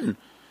istoryahan.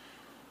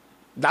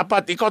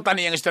 Dapat ikaw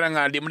tani ang istorya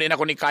nga di mo din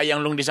ako ni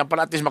kayang long disang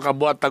paratis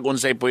makabuhat tag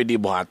unsay pwede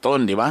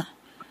buhaton, di ba?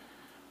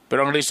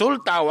 Pero ang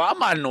resulta wala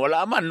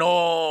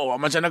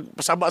man siya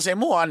nagpasaba sa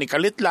imo ni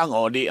kalit lang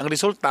di ang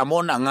resulta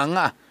mo na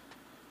nga.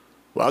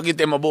 Wa gyud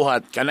tay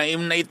mabuhat kanang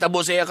im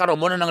naitabo sa iya karon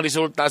mo na ang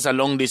resulta sa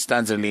long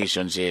distance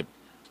relationship.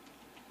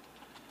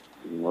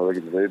 Wala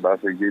gid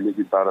base gili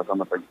para sa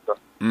matagsa.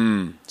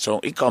 So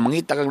ikaw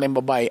mangita kang lang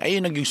babae ay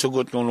naging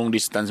sugot ng long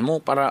distance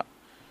mo para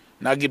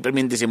naging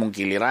perminti si mong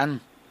kiliran.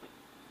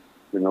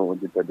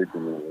 Tinuod kita dito.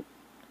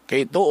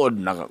 Kay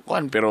tuod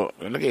nakakuan pero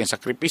lagi ang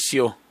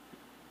sakripisyo.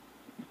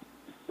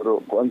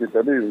 Pero kuan dito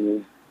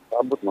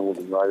abot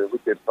mangunayo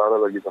kay para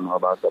lagi sa mga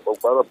bata.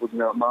 Para pud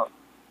na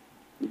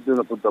ito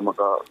na punta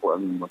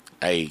makakuan mo.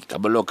 Ay,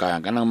 kabalo ka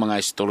kanang mga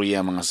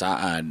istorya mga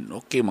saad.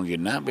 Okay man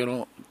gyud na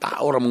pero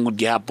tao ra mong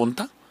gihapon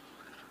ta.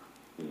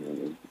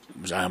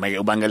 May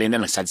ubang galing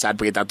na nagsadsad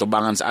pa kita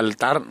tubangan sa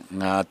altar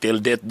nga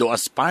till death do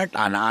us part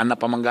ana-ana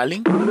pa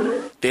manggaling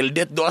till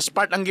death do us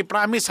part ang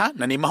gipromise ha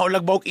nanimaw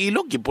lagbawk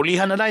ilog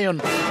gipulihan na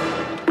dayon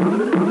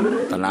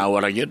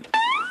tanawa ra gyud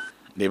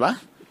di ba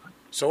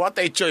so what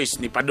a choice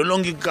ni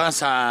padulong gyud ka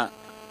sa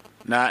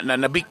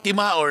na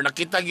biktima or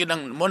nakita gyud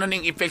ang mo na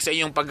ning effect sa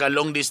iyong pag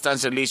long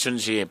distance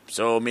relationship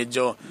so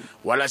medyo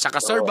wala sa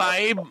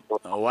ka-survive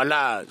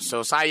wala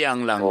so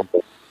sayang lang.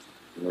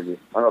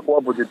 Ang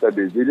ako po dito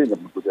dili na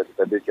po dito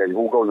kay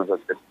hugaw na sa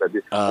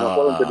study. Ang ako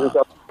lang dito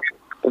sa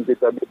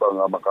study ba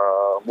nga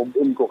maka-move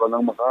on ko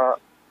kanang maka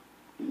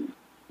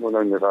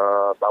muna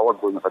nakatawag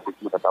ko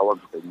nakatawag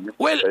sa inyo.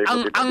 Well,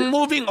 ang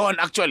moving on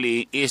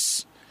actually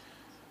is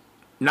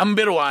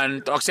number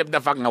 1 to accept the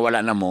fact nga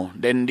wala na mo.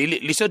 Then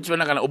lisod pa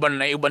na kana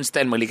uban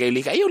style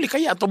maglikay-likay. Ayo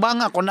likay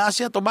atubanga ko na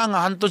siya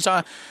tubanga hantod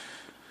sa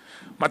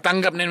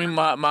matanggap ni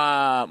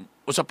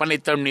usapan ni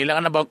term nila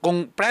kana ba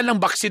kung pre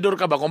lang baksidor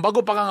ka ba kung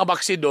bago pa ka nga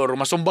baksidor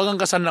masumbagan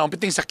ka sa naong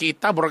piting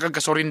sakita bura kag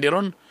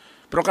kasurinderon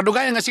pero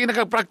kadugayan nga sige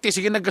nagka-practice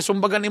sige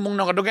nagkasumbagan imong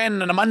na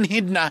kadugayan na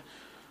namanhid na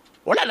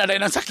wala na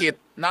dahil ng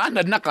sakit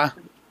naanad na ka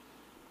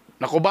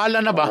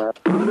nakubala na ba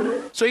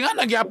so nga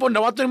nagyapon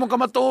dawaton imong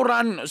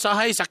kamaturan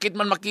usahay sakit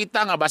man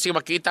makita nga basi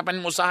makita pa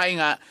nimo usahay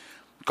nga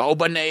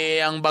kauban na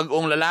ang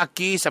bagong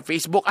lalaki sa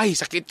Facebook ay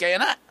sakit kaya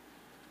na.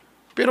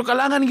 Pero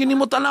kailangan gini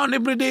mo tanawon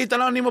everyday,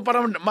 tanawon nimo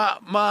para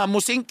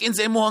musink in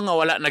sa imo nga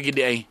wala na gidi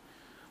ay.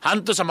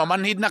 Hanto sa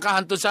mamanhid na ka,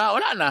 hanto sa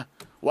wala na.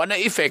 Wala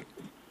effect.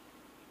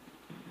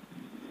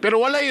 Pero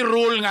wala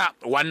rule nga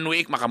 1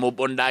 week makamove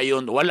on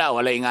dayon. Wala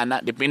nga na.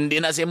 Depende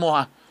na sa imo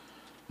ha.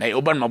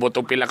 Naiuban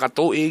mabutog pila ka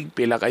tuig,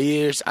 pila ka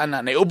years ana.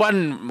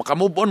 Naiuban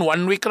makamove on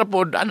 1 week ra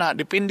pod ana.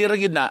 Depende ra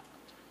gid na.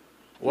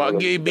 Wa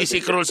gyud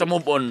basic rule sa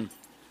move on.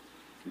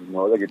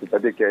 Wala gid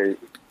tadi kay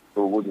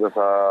tugod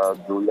sa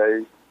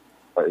July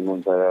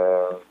paingon sa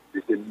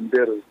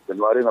December,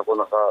 January na ako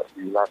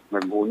naka-ilak,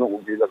 nag-uno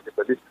kung ilak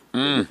kita di.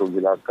 Ito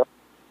ilak ka.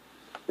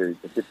 Okay,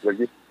 kasip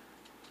lagi.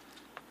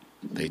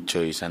 May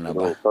choice na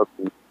ba? So,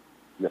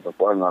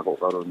 napapuan na ako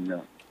karon niya.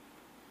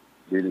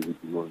 Dili,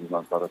 siguro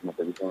naman para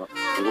matagit na.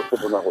 Gusto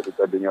ko na ako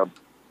kita di nga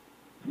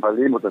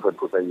malimot agad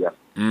ko sa iya.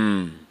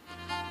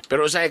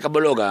 Pero sa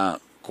kabalo ka,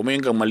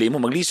 kumayon kang malimo,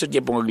 maglisod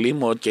niya po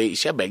maglimot, kay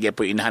siya ba,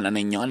 po inahanan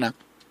ninyo anak.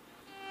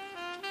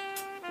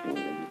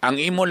 Ang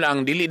imo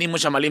lang, dili nimo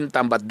siya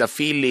malimtan, but the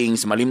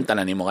feelings, malimtan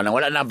na nimo ka lang.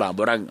 Wala na ba?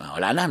 Burag,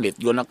 wala na, let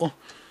go na ko.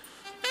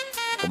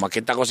 Kung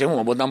makita ko sa imo,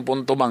 mabot ng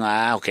punto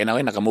mga, okay na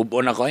nakamove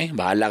on ako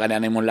bahala ka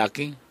na imong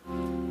laki.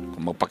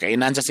 Kung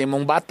magpakainan sa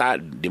imong bata,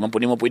 di man po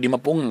nimo pwede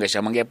mapungan, kasi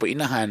siya mangya po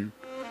inahan.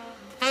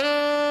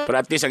 Pero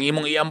at least ang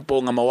imong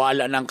iyampo nga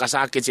mawala ng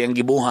kasakit siyang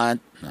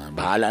gibuhat,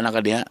 bahala na ka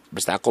diha.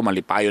 Basta ako,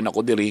 malipayon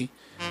ako diri,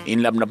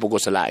 in love na po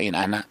ko sa lain,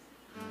 ana.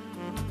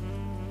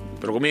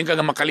 Pero kung ka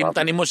nga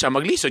makalimtan mo siya,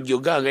 maglisod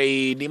yung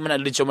kay di man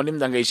na siya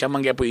malimtan, kay siya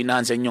mangya po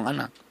inahan sa inyong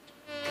anak.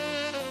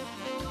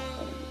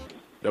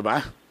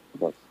 Diba?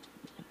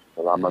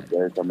 Salamat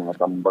kayo sa mga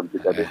tambag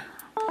kita din.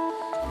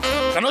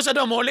 Kano sa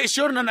daw muli?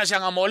 Sure na siya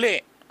nga muli.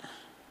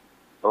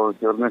 Oh,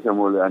 sure na siya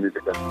muli, anito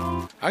ka.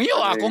 Ang iyo,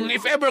 kung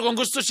if ever, kung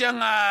gusto siya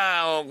nga,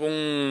 kung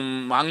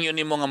hangyo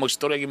ni mo nga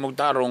mag-story,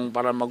 magtarong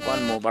para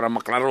magkuhan mo, para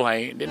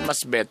maklaruhay, then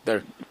mas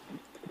better.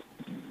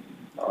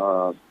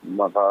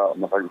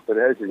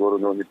 Makagistorya siguro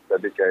noon ito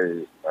sabi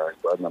kay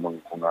naman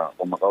kung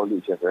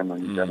makauli siya kaya nang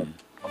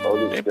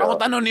makauli siya.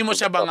 Pakutanon ni mo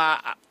siya ba nga,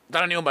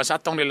 tanong niyo ba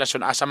sa atong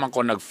relasyon, asa man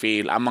ko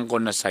nag-fail, amang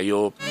ko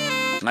nasayop,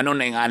 ngano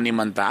na yung ani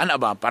man ta, ano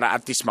ba, para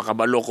at least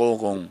makabalo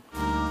ko kung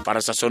para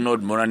sa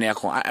sunod mo na niya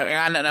kung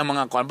ana ng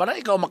mga kuan para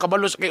ikaw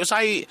makabalo kay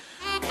usay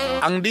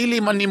ang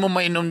dili man nimo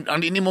mainom ang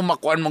dili mo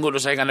makuan mo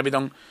gud usay kana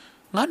bitong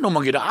ngano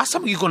man gyud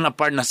asa man gyud na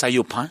part na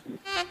sayop ha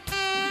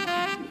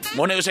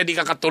mo na usay di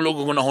ka katulog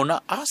kung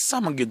nahuna asa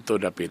man gyud to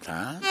dapit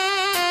ha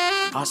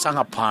asa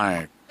nga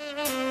part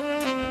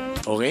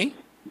okay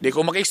di ko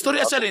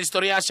makaistorya sa din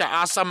istorya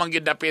siya asa man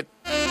gyud dapit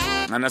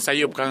na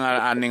nasayop ka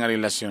nga ani nga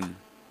relasyon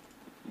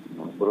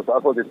pero sa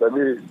ako di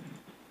tabi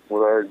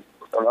murag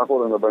ang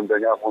ako lang nabanda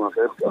niya ako ng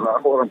set. Ang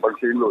ako lang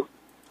pagsilos.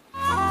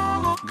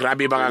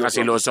 Grabe ba ka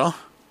kasiloso?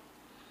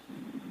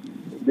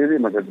 Dili,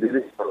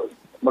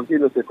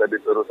 magkilos ito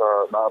pero sa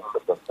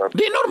naapos.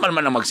 Di normal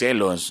man ang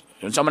magselos.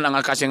 Yun sa man nga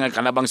kasi nga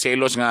kanabang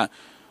selos nga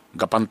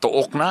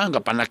gapantuok na,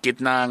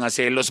 gapanakit na nga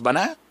selos ba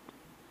na?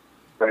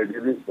 Kaya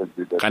dili.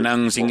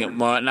 Kanang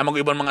namang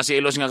ibang mga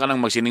selos nga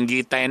kanang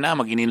magsininggitay na,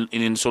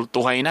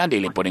 mag-ininsultuhay na,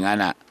 dili po rin nga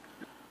na.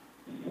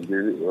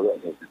 Dili, wala.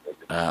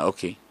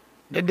 Okay.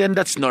 Then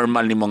that's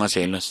normal ni mga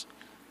selos.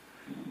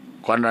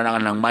 Kung ano na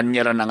ng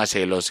manyera na nga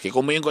selos. Kaya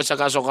kumuyin ko sa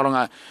kaso karon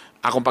nga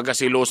akong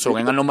pagkasiloso,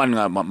 kaya nga naman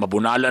nga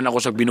mabunalan ako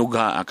sa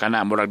binugha,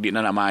 kana murag di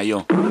na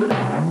mayo.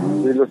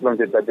 Selos lang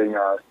kita din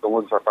nga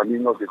tungod sa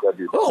kamino kita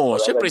dito. Oo,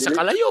 siyempre sa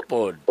kalayo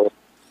po.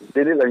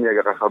 Dili lang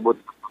niya kakabot.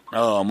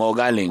 Oo, mo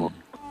galing.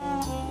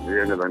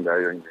 Yan na lang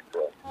dayon.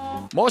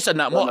 Mo sa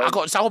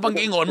ako pang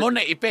gingon mo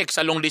na effect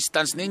sa long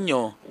distance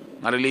ninyo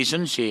nga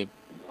relationship.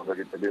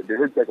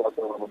 Dili ka sa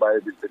mga babae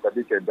dito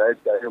tabi kay dahil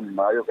kayo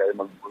mayo kayo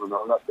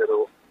magbuno na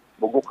pero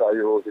bugok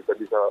kayo si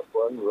tabi sa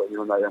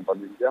yung nayang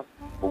pamilya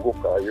bugok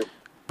kayo.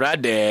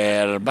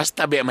 Brother,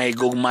 basta ba may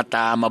gugma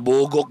ta,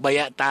 mabugok ba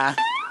yata?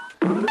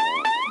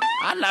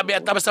 Ana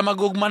ba yata basta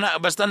magugma na,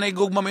 basta na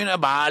igugma mo yun,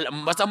 bahala,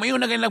 basta mo yun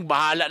na ganyan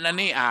bahala na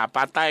ni,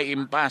 patay,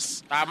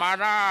 impas. Tama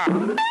na!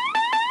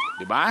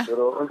 Diba?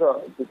 Pero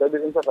si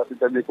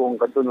tabi kung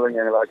kanto lang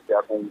yung laki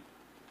akong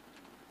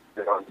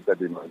kita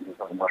din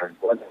sa kumaran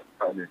ko.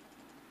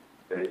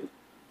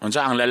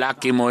 Unsa ang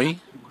lalaki mo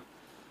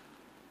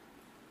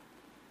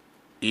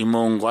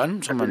imong kwan?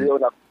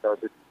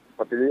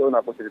 Papiliyon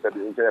ako sa kita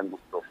din siya ang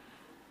gusto.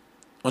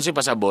 Unsa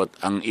pasabot?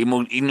 Ang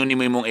imong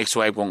imong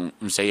ex-wife kung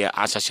saya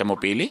asa siya mo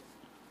pili?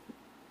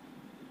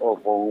 O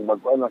kung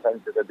magkuhan lang sa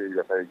kita din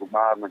kasi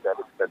gumahan man siya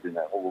kita din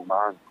ako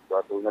gumahan.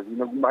 So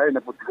naggumahin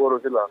na po siguro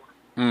sila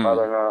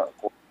para nga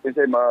kung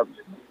siya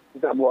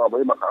kita mo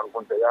abay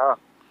makaangkon siya.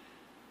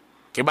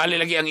 Kibali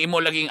lagi ang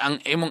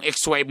imong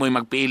ex-wife mo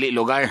magpili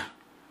lugar.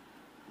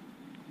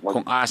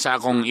 Kung asa,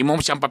 kung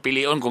imong siyang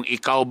papilion, kung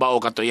ikaw ba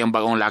o kato iyang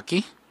bagong laki?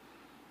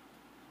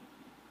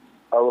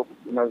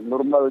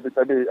 Normal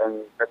dito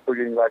ang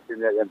katuging laki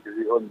niya yung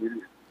pilion.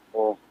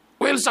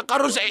 Well, sa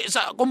karon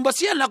sa kung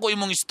basihan ako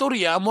imong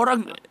istorya,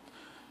 murag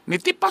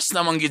nitipas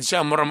naman gid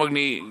siya, murag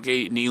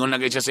niingon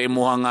na gid siya sa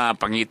imuhang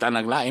pangitan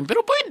naglain.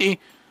 Pero pwede.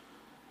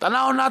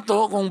 Tanaw na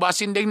to kung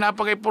basin ding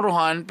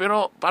napakaipuruhan,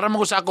 pero para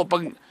mo sa ako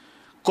pag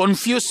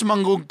confused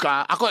manggug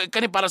ka. Ako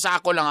kani para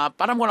sa ako lang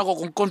para mo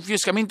ako kung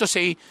confused kami to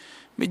say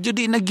medyo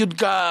di nagyud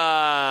ka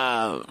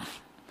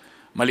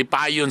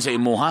malipayon sa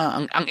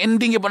imuha. Ang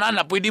ending gyapon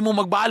ana pwede mo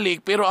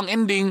magbalik pero ang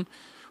ending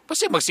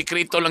kasi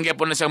magsikreto lang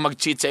gyapon na siyang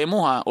mag-cheat sa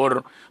imuha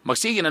or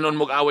magsige na nun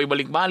mag-away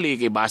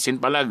balik-balik kay basin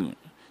palag.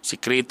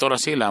 Sikreto ra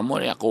sila mo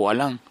ako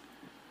lang.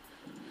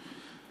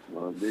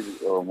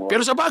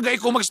 Pero sa bagay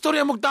kung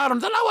magstorya mo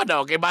taron talawa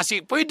daw kay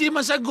basi pwede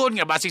man sagon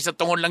nga basi sa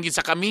tungod lang gid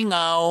sa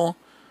kamingaw.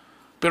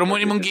 Pero mo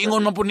imong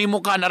giingon man po nimo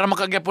ka nara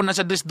makagyapon na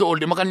sa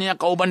desdool di makaniya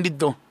kauban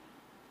didto.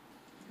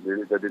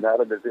 Dili sa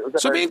dinara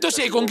so being to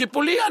say kung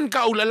gipulian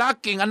ka og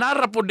lalaki nga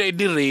nara po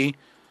diri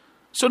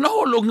so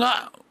nahulog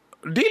nga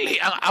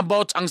dili ang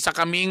about ang sa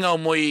kamingaw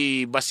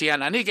mo'y basihan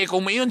ani kay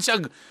kung mayon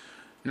siya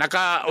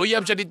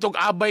nakauyab siya dito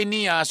abay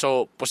niya,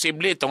 so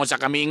posible tungod sa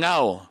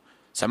kamingaw.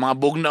 Sa mga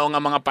bugnaw nga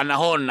mga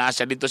panahon,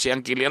 nasa dito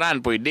siyang kiliran,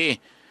 pwede.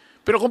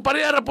 Pero kung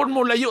parehara-pon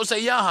mo layo sa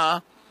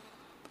iya,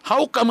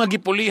 how ka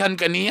magipulihan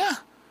ka niya?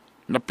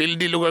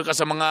 Napildi lugar ka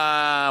sa mga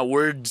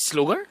words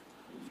lugar?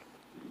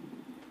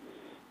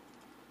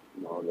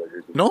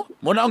 No?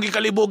 Muna ang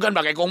gikalibugan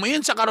ba? Kaya kung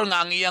mayon sa karon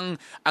nga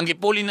ang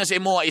gipuli na sa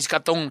imo is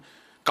katong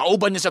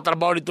kauban niya sa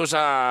trabaho dito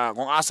sa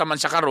kung asa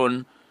man sa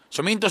karon,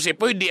 suminto si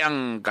pwede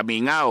ang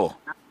kamingaw.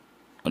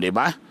 O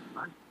diba?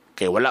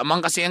 Kaya wala man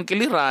kasi ang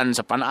kiliran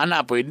sa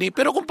panaana pwede.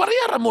 Pero kung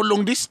parehara mo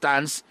long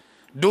distance,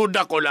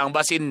 duda ko lang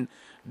basin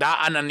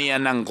daanan niya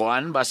ng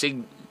kuan,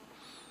 basig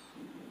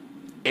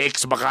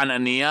ex baka na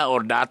niya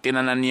or dati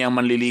na niya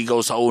manliligaw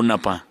sa una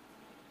pa.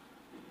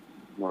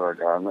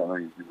 Maragana na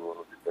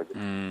siguro dito.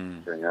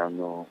 Kaya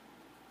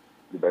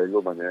di ba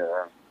ilo man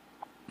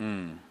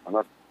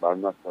anak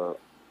sa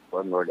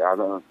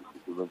maragana na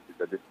siguro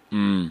dito.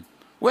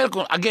 Well,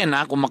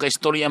 kung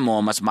makaistorya mo,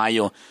 mas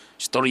mayo,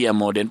 istorya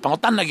mo din.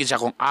 Pangutan lagi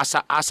siya kung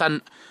asan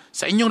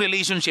sa inyong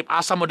relationship,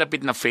 asa mo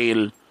dapit na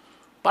fail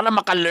para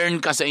maka-learn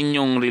ka sa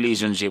inyong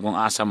relationship kung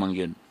asa man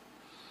yun.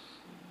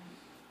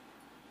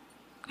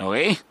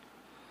 Okay?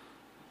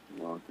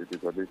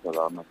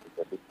 Salamat.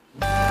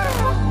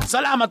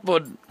 Salamat po.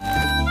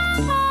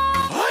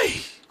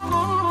 Ay!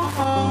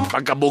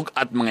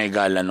 Pagkabug-at mga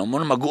igala, no?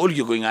 Muna mag-uul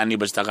ko yung ani,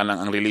 basta ka lang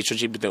ang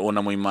relationship, ito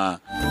una mo'y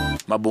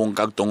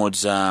mabungkag tungod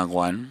sa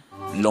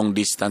long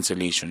distance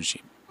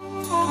relationship.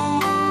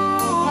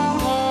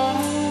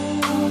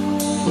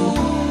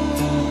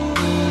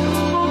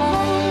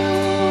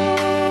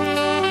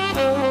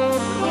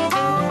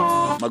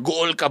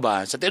 Mag-uol ka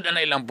ba? Sa tiyan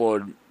na ilang po,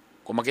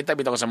 kung makita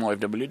bitaw ko sa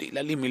mga OFW,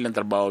 lalim ilang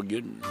trabaho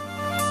yun.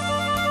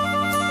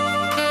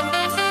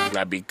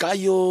 Grabe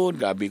kayo,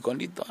 grabe ko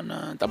dito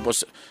na.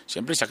 Tapos,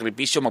 siyempre,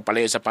 sakripisyo,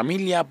 magpalayo sa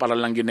pamilya para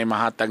lang yun ay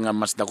mahatag nga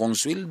mas dakong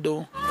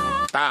sweldo.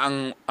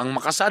 Ang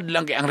makasad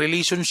lang kay ang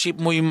relationship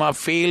mo yung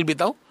ma-fail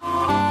bitaw.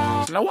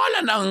 Nawala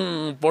na ang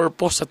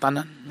purpose sa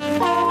tanan.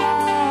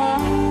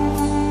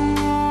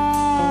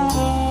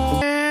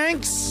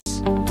 Thanks.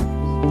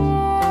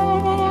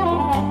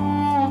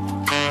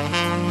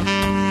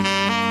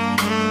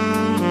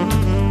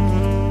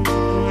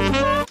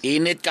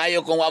 Init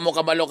kayo kung wa mo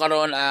kabalo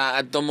karon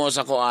adto mo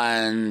sa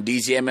kuan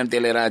DZMM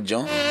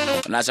Teleradyo.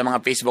 Nasa mga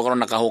Facebook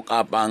karon naka-hook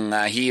up ang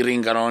hearing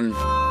karon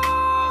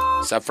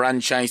sa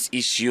franchise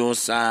issue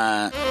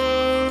sa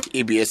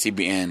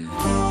ABS-CBN.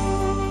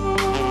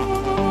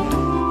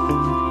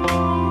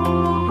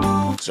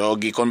 So,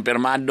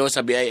 gikonfirmado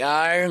sa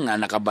BIR nga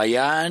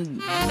nakabayad.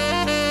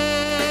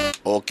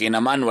 Okay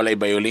naman, walay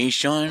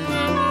violation.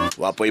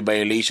 Wapoy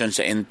violation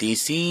sa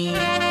NTC.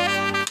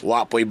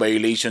 Wapoy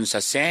violation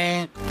sa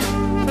SEC.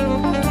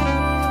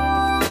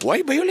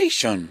 Why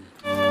violation?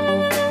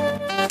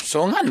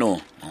 So, nga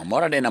no?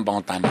 Mora din ang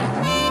pangutan.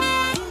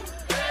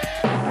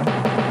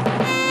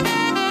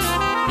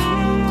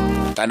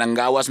 Tanang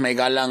gawas may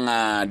galang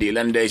di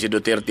lang day si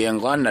Duterte ang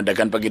kuan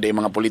nadagan pag iday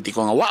mga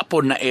politiko nga wa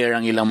pod na air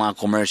ang ilang mga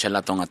commercial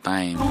ato nga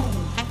time.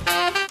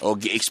 O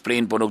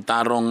gi-explain po og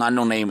tarong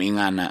nganong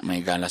naimingana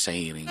may gala sa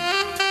hearing.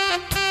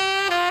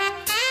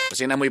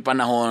 Kasi na mo'y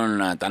panahon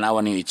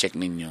tanawan niyo i-check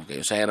ninyo.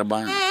 Kayo sa era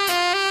ba?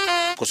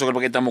 Kusog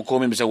pa kita mo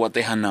comment bisag wa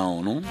tay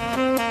hanaw, no?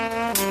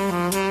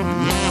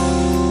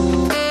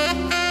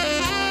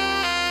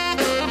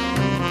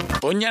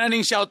 Unya na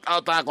ning shout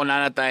out kung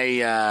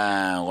nanatay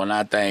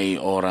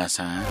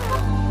oras ha.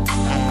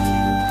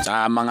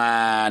 Sa mga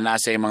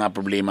nasa mga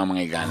problema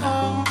mga igala.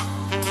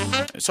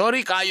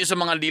 Sorry kayo sa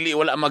mga dili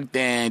wala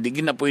di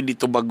na pwede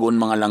tubagon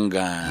mga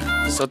langga.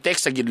 So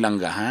text agid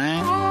langga ha.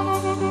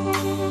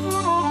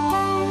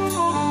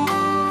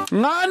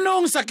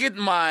 Nganong sakit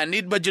man,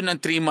 need ba dyan ng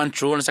 3-month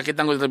rule? Sakit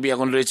ang kutabi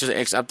akong reach sa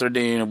ex after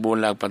din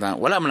bulag pa.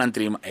 Wala man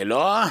ng 3 months.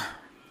 Hello?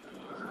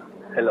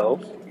 Hello?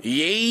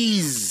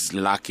 Yes!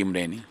 Lucky mo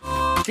rin.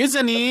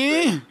 Kinsa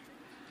ni?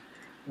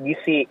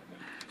 Gisi.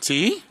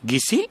 Si?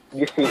 Gisi?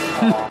 Gisi.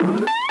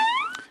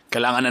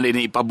 Kailangan na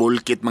din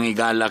ipabulkit mga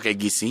igala kay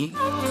Gisi?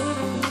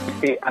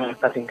 Gisi, ang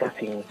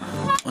kasing-kasing.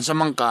 Unsa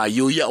man ka?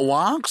 Yuya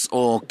Wax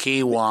o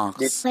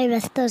K-Wax? May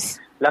bastos.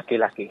 Lucky.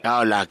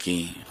 Oh,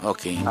 Lucky.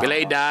 Okay. Pila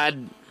edad?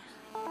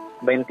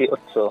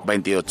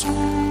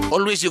 28.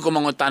 Always yung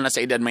kumangutana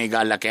sa edad mga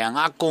igala. Kaya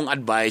ang akong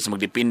advice,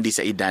 magdepende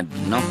sa edad,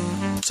 no?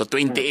 So,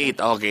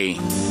 28.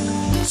 Okay.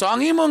 So,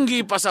 ang imong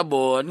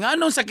gipasabot, nga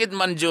anong sakit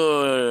man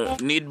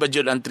dyan, need ba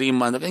dyan ang 3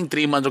 months? Ang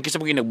 3 months,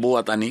 kisa pag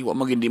nagbuhat, ani?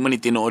 Huwag hindi man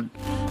itinood.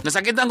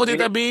 Nasakitan ko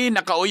titabi,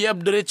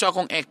 nakauyab diretso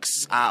akong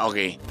ex.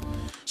 Okay.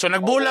 So,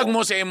 nagbulag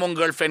mo sa imong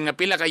girlfriend nga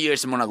pila ka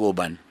years mo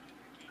naguban?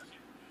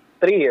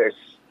 3 years.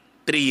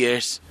 3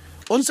 years?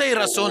 Unsay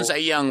rason sa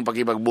iyang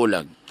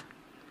pagibagbulag?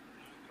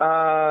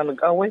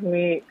 Nag-away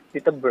mi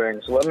Tita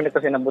Burns. Wala mi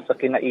kasi nabot sa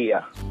kinaiya.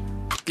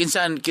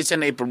 Kinsan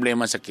na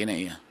problema sa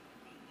kinaiya?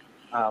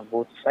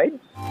 Both sides.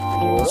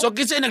 So,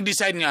 kinsa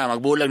nag-decide nga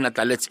magbulag na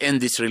ta, let's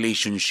end this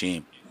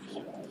relationship?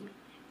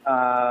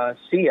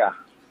 Siya.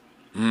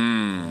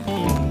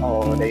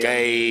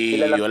 Kay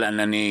wala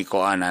na ni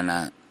Koana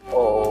na.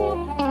 Oo.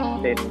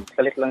 Then,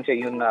 kalit lang siya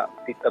yun na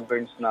Tita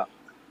Burns na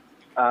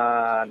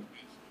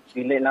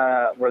dili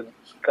na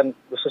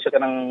gusto siya ka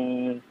ng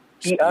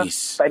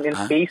time and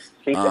space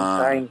and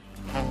time.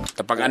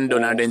 Tapag ando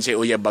na din si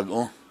Uyab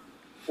Bag-o.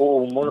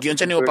 Oo. Giyon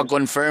siya niyo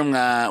pag-confirm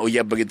nga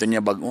Uyab Bag ito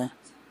niya Bag-o.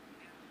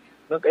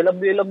 I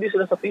love you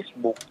sila sa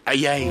Facebook.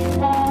 Ayay.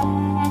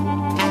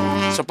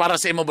 So para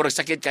sa imo burag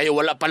sakit kayo,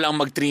 wala pa lang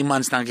mag 3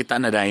 months na kita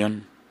na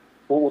dayon.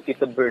 Oo,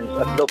 Tita Burns.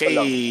 At daw pa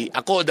lang.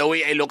 Ako, the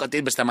way I look at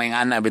it, basta may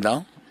ana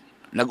bitaw.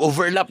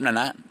 Nag-overlap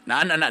na.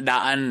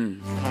 Daan.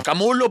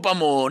 Kamulo pa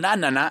mo, na.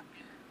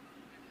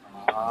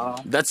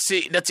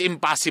 That's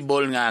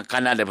impossible nga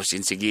Canada po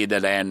sinsigida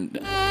dayan.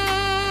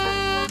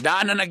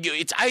 Daan na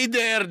it's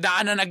either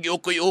daan na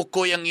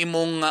nag-ukoy-ukoy ang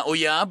imong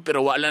uyab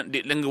pero walang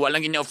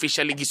niya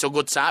officially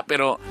gisugot sa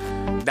pero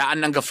daan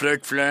nang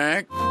ga-flirt.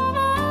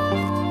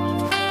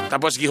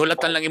 Tapos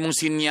gihulatan lang imong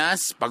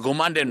sinyas pag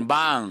human din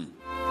bang.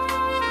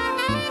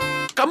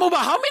 Kamu ba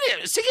how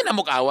many sige na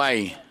mo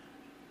kaaway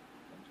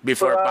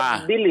before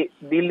pa. Dili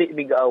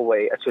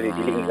mig-away actually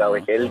dili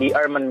mig-away kay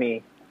LDR man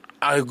mi.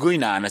 Agoy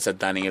na sa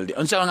taning LDR.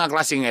 Unsa nga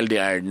klaseng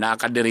LDR?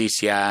 Nakadiri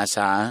siya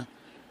sa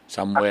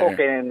somewhere. Ako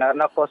kay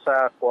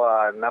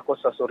nako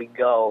sa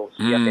Surigao,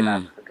 siya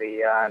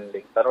kinasagayan.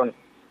 Karon.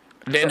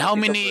 Then how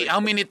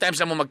many times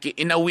mo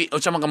inawi o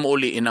sa mga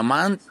muuli in a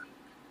month?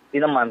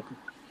 In a month.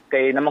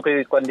 Kay naman ko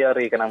kuan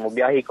diari kanang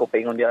mobiyahe ko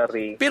paingon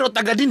diari. Pero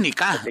taga din ni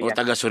ka o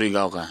taga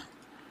Surigao ka?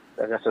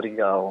 Taga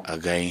Surigao.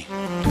 Agay.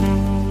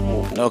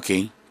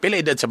 Okay. Pila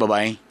edad sa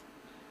babae?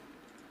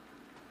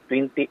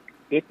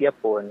 28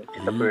 yapon,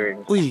 Tita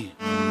Burns. Uy,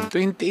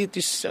 28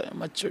 is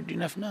matured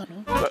enough na,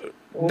 no?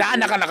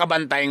 Daan na ka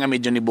nakabantay nga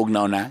medyo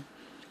nibugnaw na?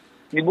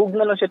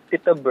 Nibugnaw lang siya,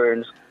 Tita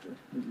Burns.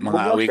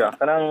 Mga awig.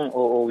 Kanang,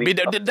 week.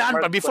 Daan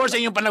pa, before sa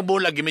inyong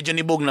panagbulag, medyo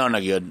nibugnaw na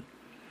yun.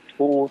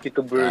 Oo, Tita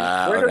Burns.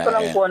 Pero okay.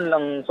 Parang kuhan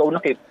lang, so una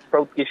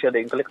proud ki siya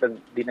din. Kalit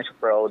di na siya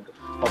proud.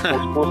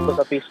 Mag-post ko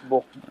sa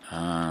Facebook.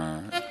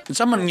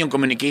 Saan man yung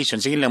communication?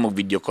 Sige lang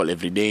mag-video call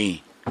every day.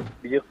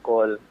 Video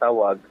call,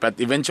 tawag. But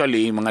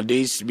eventually, mga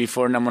days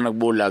before na mo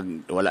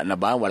nagbulag, wala na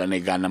ba? Wala na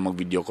gana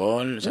mag-video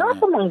call?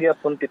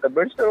 Nakamangyapon, Tita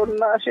Burns, pero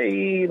na siya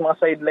mga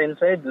sideline.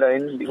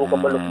 Hindi ko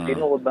kabalog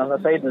tinuod na sa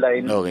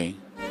sideline. Okay.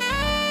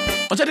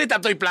 Unsa di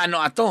tatoy plano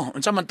ato?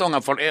 Unsa man to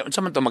nga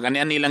unsa man to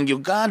mag-ani lang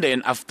gyud ka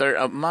then after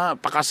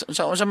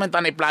unsa man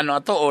tanay plano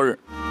ato or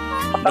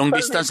long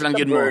distance lang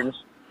gyud mo?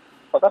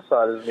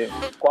 Pakasal.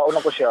 Kuwaon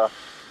ako siya.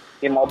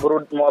 Mo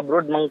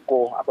abroad man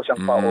ko, ako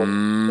siyang paon.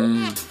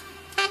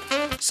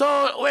 So,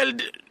 well,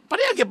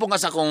 parehagi po nga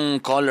sa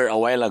akong caller a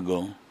while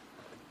ago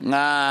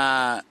nga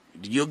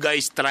you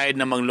guys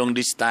tried na mag long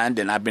distance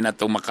then abi na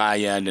itong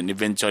makaya then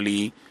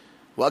eventually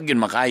wag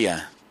yun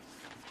makaya.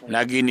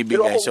 Lagi ni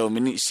bigay. So,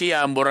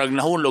 siya, murag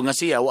nahulog nga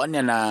siya, wa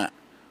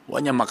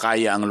niya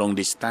makaya ang long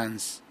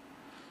distance.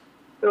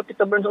 Pero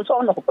Tita Burns,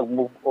 saan ako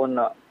pag-move on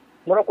na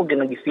mura ko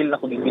ginag-feel na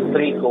ko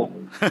gibitray ko.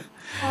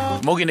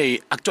 Mo ginay,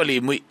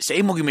 actually, sa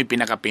imo may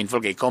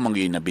pinaka-painful kay ikaw mang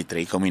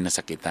ginabitray ko, may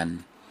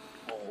nasakitan.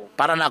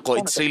 Para na ako,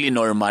 it's really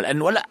normal.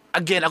 And wala,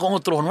 again, akong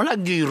utrohon, wala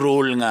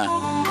gi-role nga.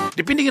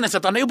 Depende na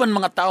sa tao, naiuban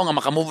mga tao nga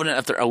makamove on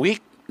after a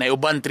week,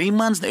 naiuban 3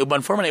 months, naiuban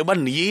 4 months,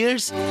 naiuban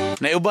years,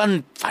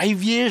 naiuban 5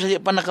 years, hindi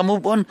pa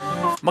nakamove on.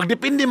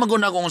 Magdepende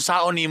maguna kung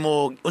saan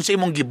mo, unsay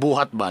imong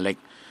gibuhat ba.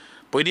 Like,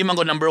 pwede man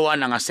ko number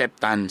 1 ang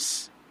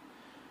acceptance.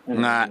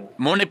 Nga,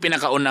 mo na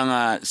pinakauna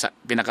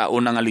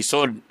nga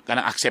lisod,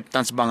 kanang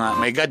acceptance ba nga,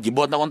 my God,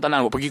 gibuhat na akong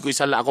tanan, pag ko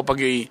isala ako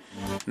pag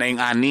naing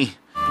ani.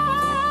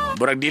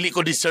 Burag dili ko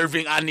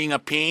deserving ani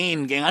nga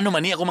pain. Kaya ano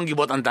man ako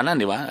manggibot ang tanan,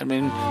 di ba? I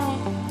mean,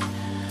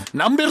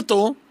 number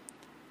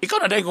 2, ikaw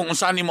na dahil kung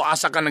saan mo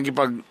asa ka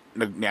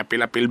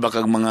nag-apil-apil ba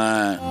kag mga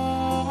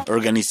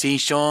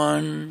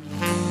organization,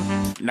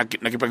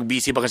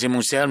 nakipag-busy ba kasi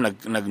mong self,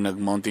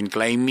 nag-mountain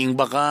climbing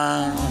ba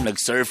ka,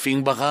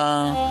 nag-surfing ba ka,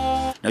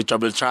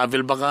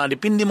 nag-travel ba ka,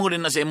 depende mo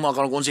rin na sa imo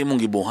kung sa imong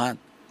gibuhat.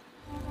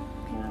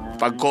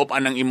 Pag-cope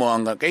anang imo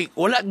ang kay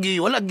wala gi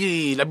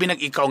labi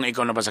ikaw nga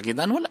ikaw na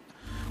pasakitan, wala.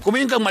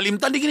 Kumain kang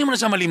malimtan, di gini mo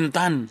na sa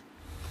malimtan.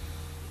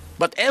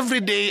 But every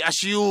day, as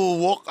you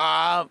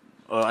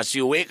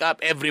wake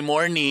up every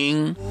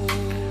morning,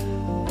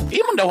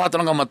 imong daw hato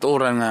nga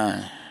maturan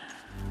nga.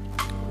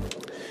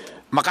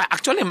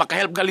 Actually,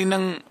 makahelp galing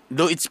ng,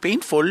 though it's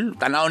painful,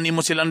 tanaw ni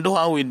mo silang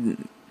duha with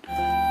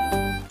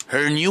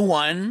her new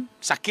one,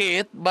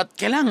 sakit, but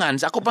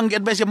kailangan, sa ako pang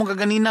gi-advise mo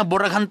kaganina,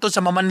 burag hanto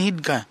sa mamanhid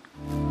ka.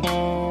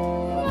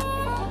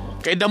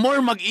 Kay the more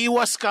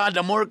mag-iwas ka,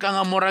 the more ka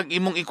nga murag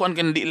imong ikuan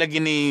kay di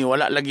lagi ni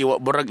wala lagi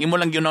murag imo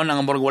lang gyud na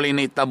nga murag walay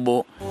na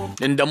itabo,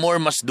 then the more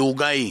mas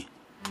dugay.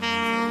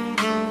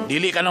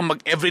 Dili ka nang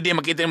everyday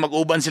makita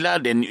mag-uban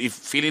sila, then if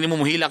feeling nimo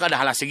mohila ka,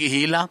 hala sige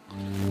hila.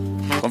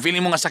 Kung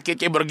feeling mo nga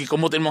sakit kay murag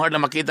gikumutin mo hard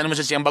na makita nimo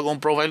sa siyang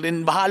bagong profile,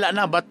 then bahala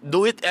na, but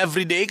do it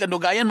every day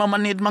kadugayan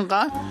mamanhid man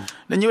ka.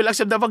 Then you will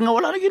accept dapat nga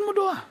wala na gyud mo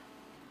duha.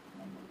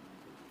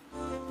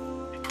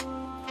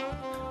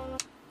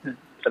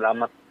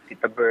 Salamat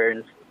Tita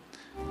Burns.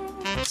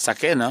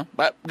 Sakit, no?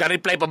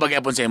 Ga-reply pa ba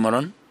gyapon sa imo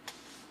ron?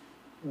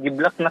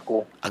 Gi-block na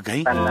ko.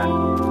 Agay? Tanan.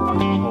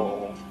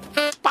 Oo.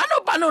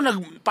 Paano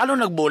paano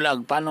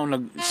nagbulag?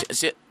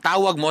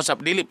 Tawag mo sa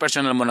dili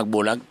personal mo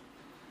nagbulag?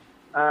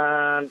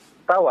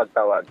 Tawag.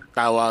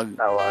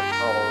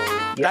 Oo.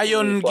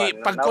 Dayon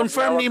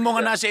pag-confirm nimo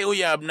nga nasa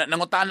uyab,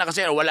 nangutana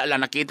kasi wala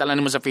lang nakita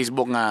lang nimo sa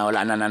Facebook nga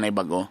wala na nanay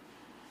bago.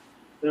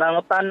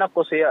 Nangutana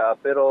ko siya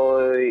pero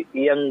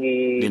iyang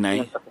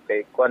Deny? sa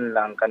kay kuan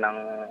lang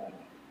kanang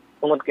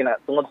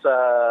tungod sa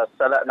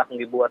sala na kung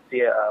gibuhat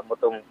siya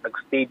motong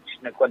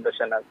nag-stage nagkuan daw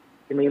siya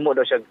himimo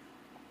daw siya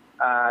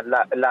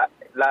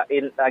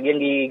yung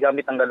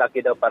gigamit ang lalaki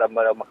daw para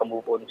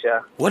makamove on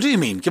siya. What do you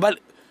mean?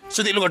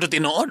 So di lugar to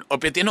tinuod? O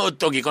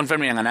tinuod to, gi-confirm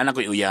niya nga nanak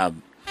ko uyab?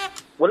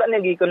 Wala niya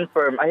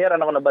gi-confirm.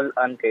 Ayaran ako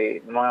nabalaan kay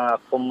mga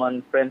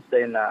common friends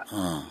din na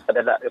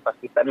kadala,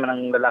 pakitaan man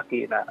ng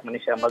lalaki na ano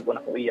siya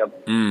mag-una ko uyab.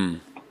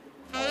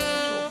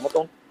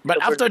 But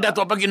after that,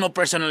 wapag mo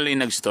personally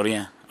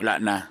nag-storya? Wala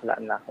na.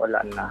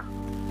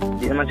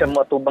 Hindi naman siya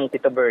matubang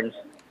Tita Burns.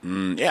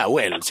 Yeah,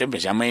 well,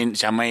 siyempre, siya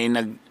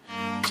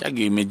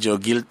medyo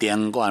guilty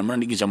ang kuhan mo,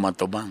 hindi siya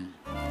matubang.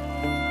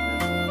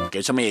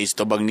 Kaya sa may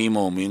istobag ni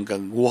mo yung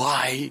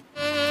why?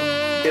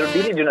 Pero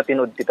dili dyan na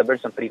tinood Tita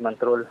Burns ng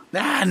 3-month rule.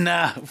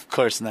 Na, of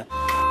course na.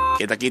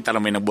 Kita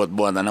lang may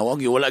nagbuhat-buhat na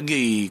wala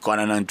kuha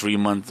na ng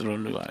 3-month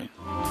rule.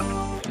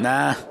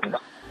 Na.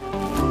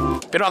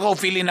 Pero ako,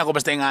 feeling ako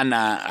basta yung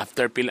ana,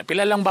 after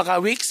pila lang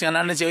baka weeks? Nga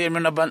nanan siya yun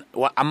na ba?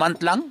 A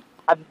month lang?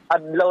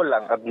 Adlaw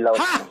lang.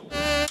 Ha?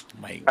 Oh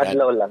my God.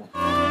 Adlaw lang.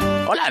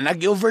 Wala,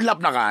 nag-overlap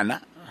na ka na.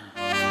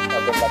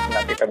 Overlap na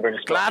Tita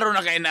Burns. Klaro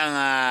na kayo ng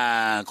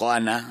kuha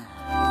na.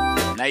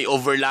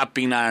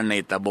 Na-overlapping na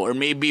naitabo. Or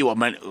maybe,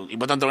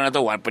 iba tang na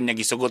to, wala pa niya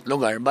gisugot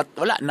lugar. But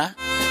wala na.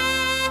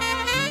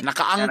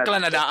 Nakaangkla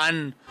na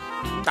daan.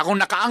 Kung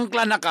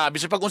nakaangkla na ka,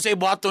 bisa pag kung sa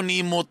ibuhato ni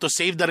mo to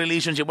save the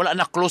relationship, wala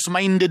na,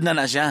 close-minded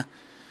na siya.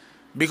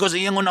 Because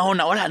iyang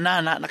una-una, wala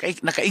na,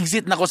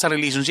 naka-exit na ko sa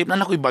relationship, na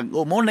nako'y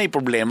bago, mo na yung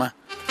problema.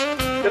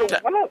 Pero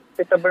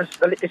Tita Burns,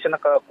 dali siya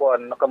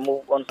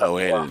naka-move on sa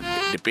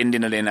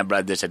depende na rin na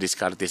brother sa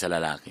diskarte sa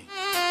lalaki.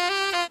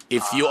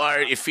 If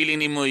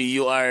feeling mo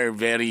you are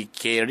very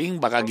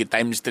caring, baka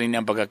times 3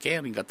 niyang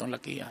pagka-caring katong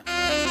laki yan.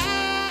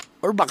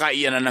 Or baka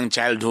iyan na ng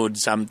childhood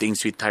something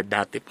sweetheart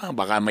dati pa,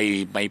 baka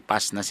may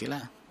past na sila.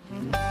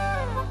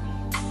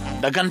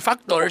 Dagan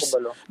factors.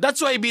 That's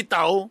why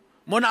bitaw,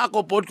 muna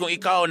ako po kung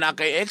ikaw na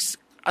kay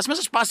ex, as much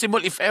as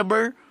possible, if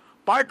ever,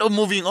 part of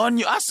moving on,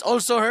 you ask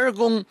also her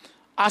kung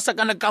asa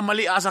ka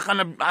nagkamali, asa ka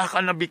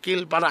na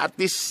bikil para at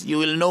least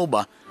you will know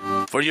ba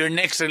for your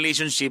next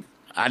relationship,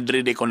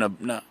 adre de ko na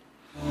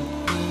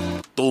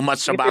too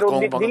much sa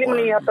bakong pagkakuha. Pero dili mo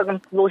nihatag ang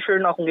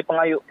closure na akong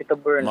ipangayo, Tita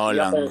Burns.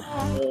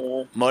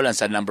 Mao lang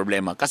sad ang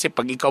problema. Kasi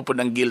pag ikaw po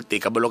ng guilty,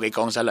 kabalo ka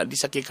ikaw ang sala, di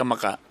sakit ka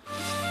maka.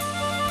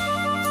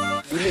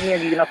 Dili niya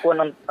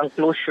ginakuha ang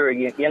closure,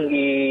 yung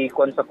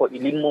ikuan sa ko,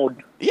 ilimod.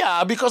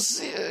 Yeah,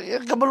 because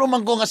kabalo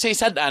man ko nga sa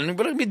isadaan,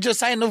 pero medyo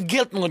sign of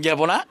guilt mo dyan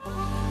po na.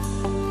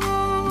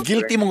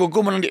 Guilty mo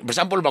guguman. For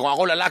example ba, kung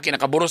ako lalaki,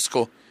 nakaburos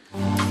ko,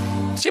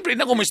 siyempre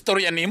na kung may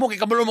storya ni mo,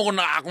 kaya kabalo mo kung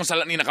akong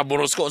salat ni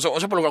nakaburos ko. So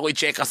pala ako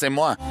i-check kasi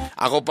mo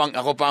Ako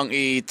pang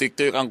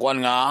i-tuyok ang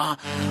kuan nga,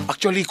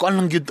 actually kuan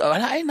lang yun,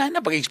 ay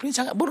na,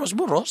 pag-experience nga, buros,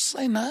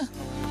 ay na.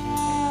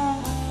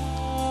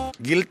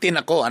 Guilty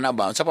na ko, ana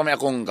ba? Sa pa may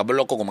akong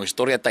kabalo ko, kung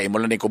mag-istorya tayo,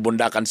 mula na ko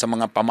bundakan sa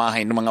mga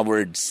pamahay ng mga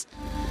words.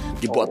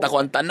 Gibuhat ako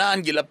ang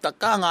tanan, gilapta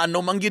ka, nga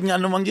ano mang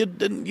yun,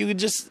 then you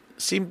just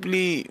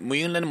simply, mo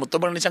yun lang, mo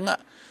tabang na siya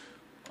nga,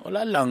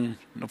 wala lang,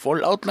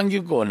 na-fall out lang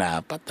yun ko,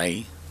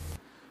 napatay.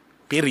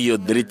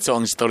 Period, diretso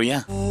ang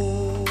istorya.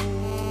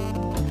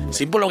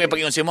 Simple lang kayo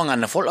pag-iusin mo nga,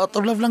 na-fall out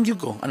of love lang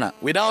yun ko. Ana,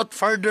 without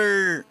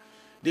further,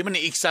 di man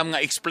ni-exam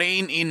nga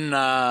explain in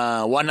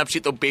one up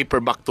sheet of paper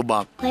back to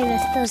back. May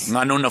bastos.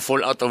 Nga nung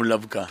na-fall out of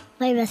love ka.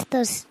 May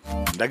bastos.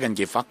 Dagan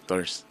kay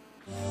factors.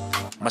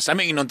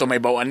 Masaming inon to may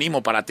bawaan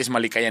nimo para at least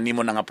malikayan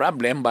nimo na nga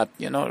problem, but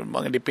you know,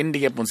 mga depende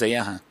kay pun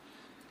saya ha.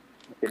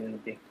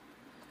 Depende.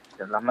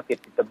 Salamat kay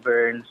Tita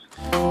Burns.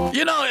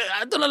 You know,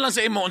 ito na lang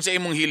sa imong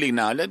hiling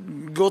na.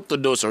 Go to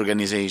those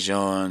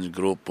organizations,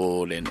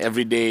 grupo, and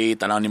every day,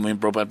 tanaw ni mo yung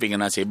profile ping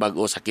na sa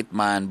bago, sakit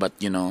man, but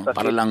you know, sakit.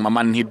 Para lang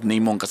mamanhid na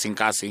imong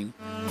kasing-kasing.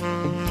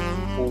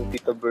 Oh,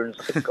 Tita Burns,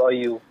 sakit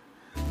kayo.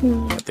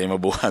 At tayo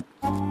mabuhat.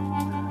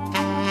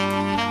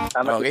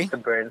 Salamat okay?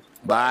 Tita Burns.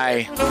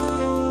 Bye.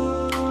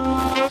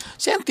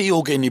 Siya ang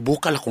tiyogay ni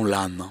Bukal akong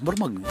lana.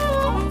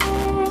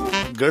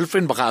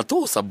 Girlfriend baka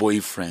ito sa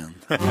boyfriend.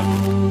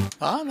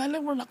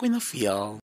 Nalang mo na ako na feel.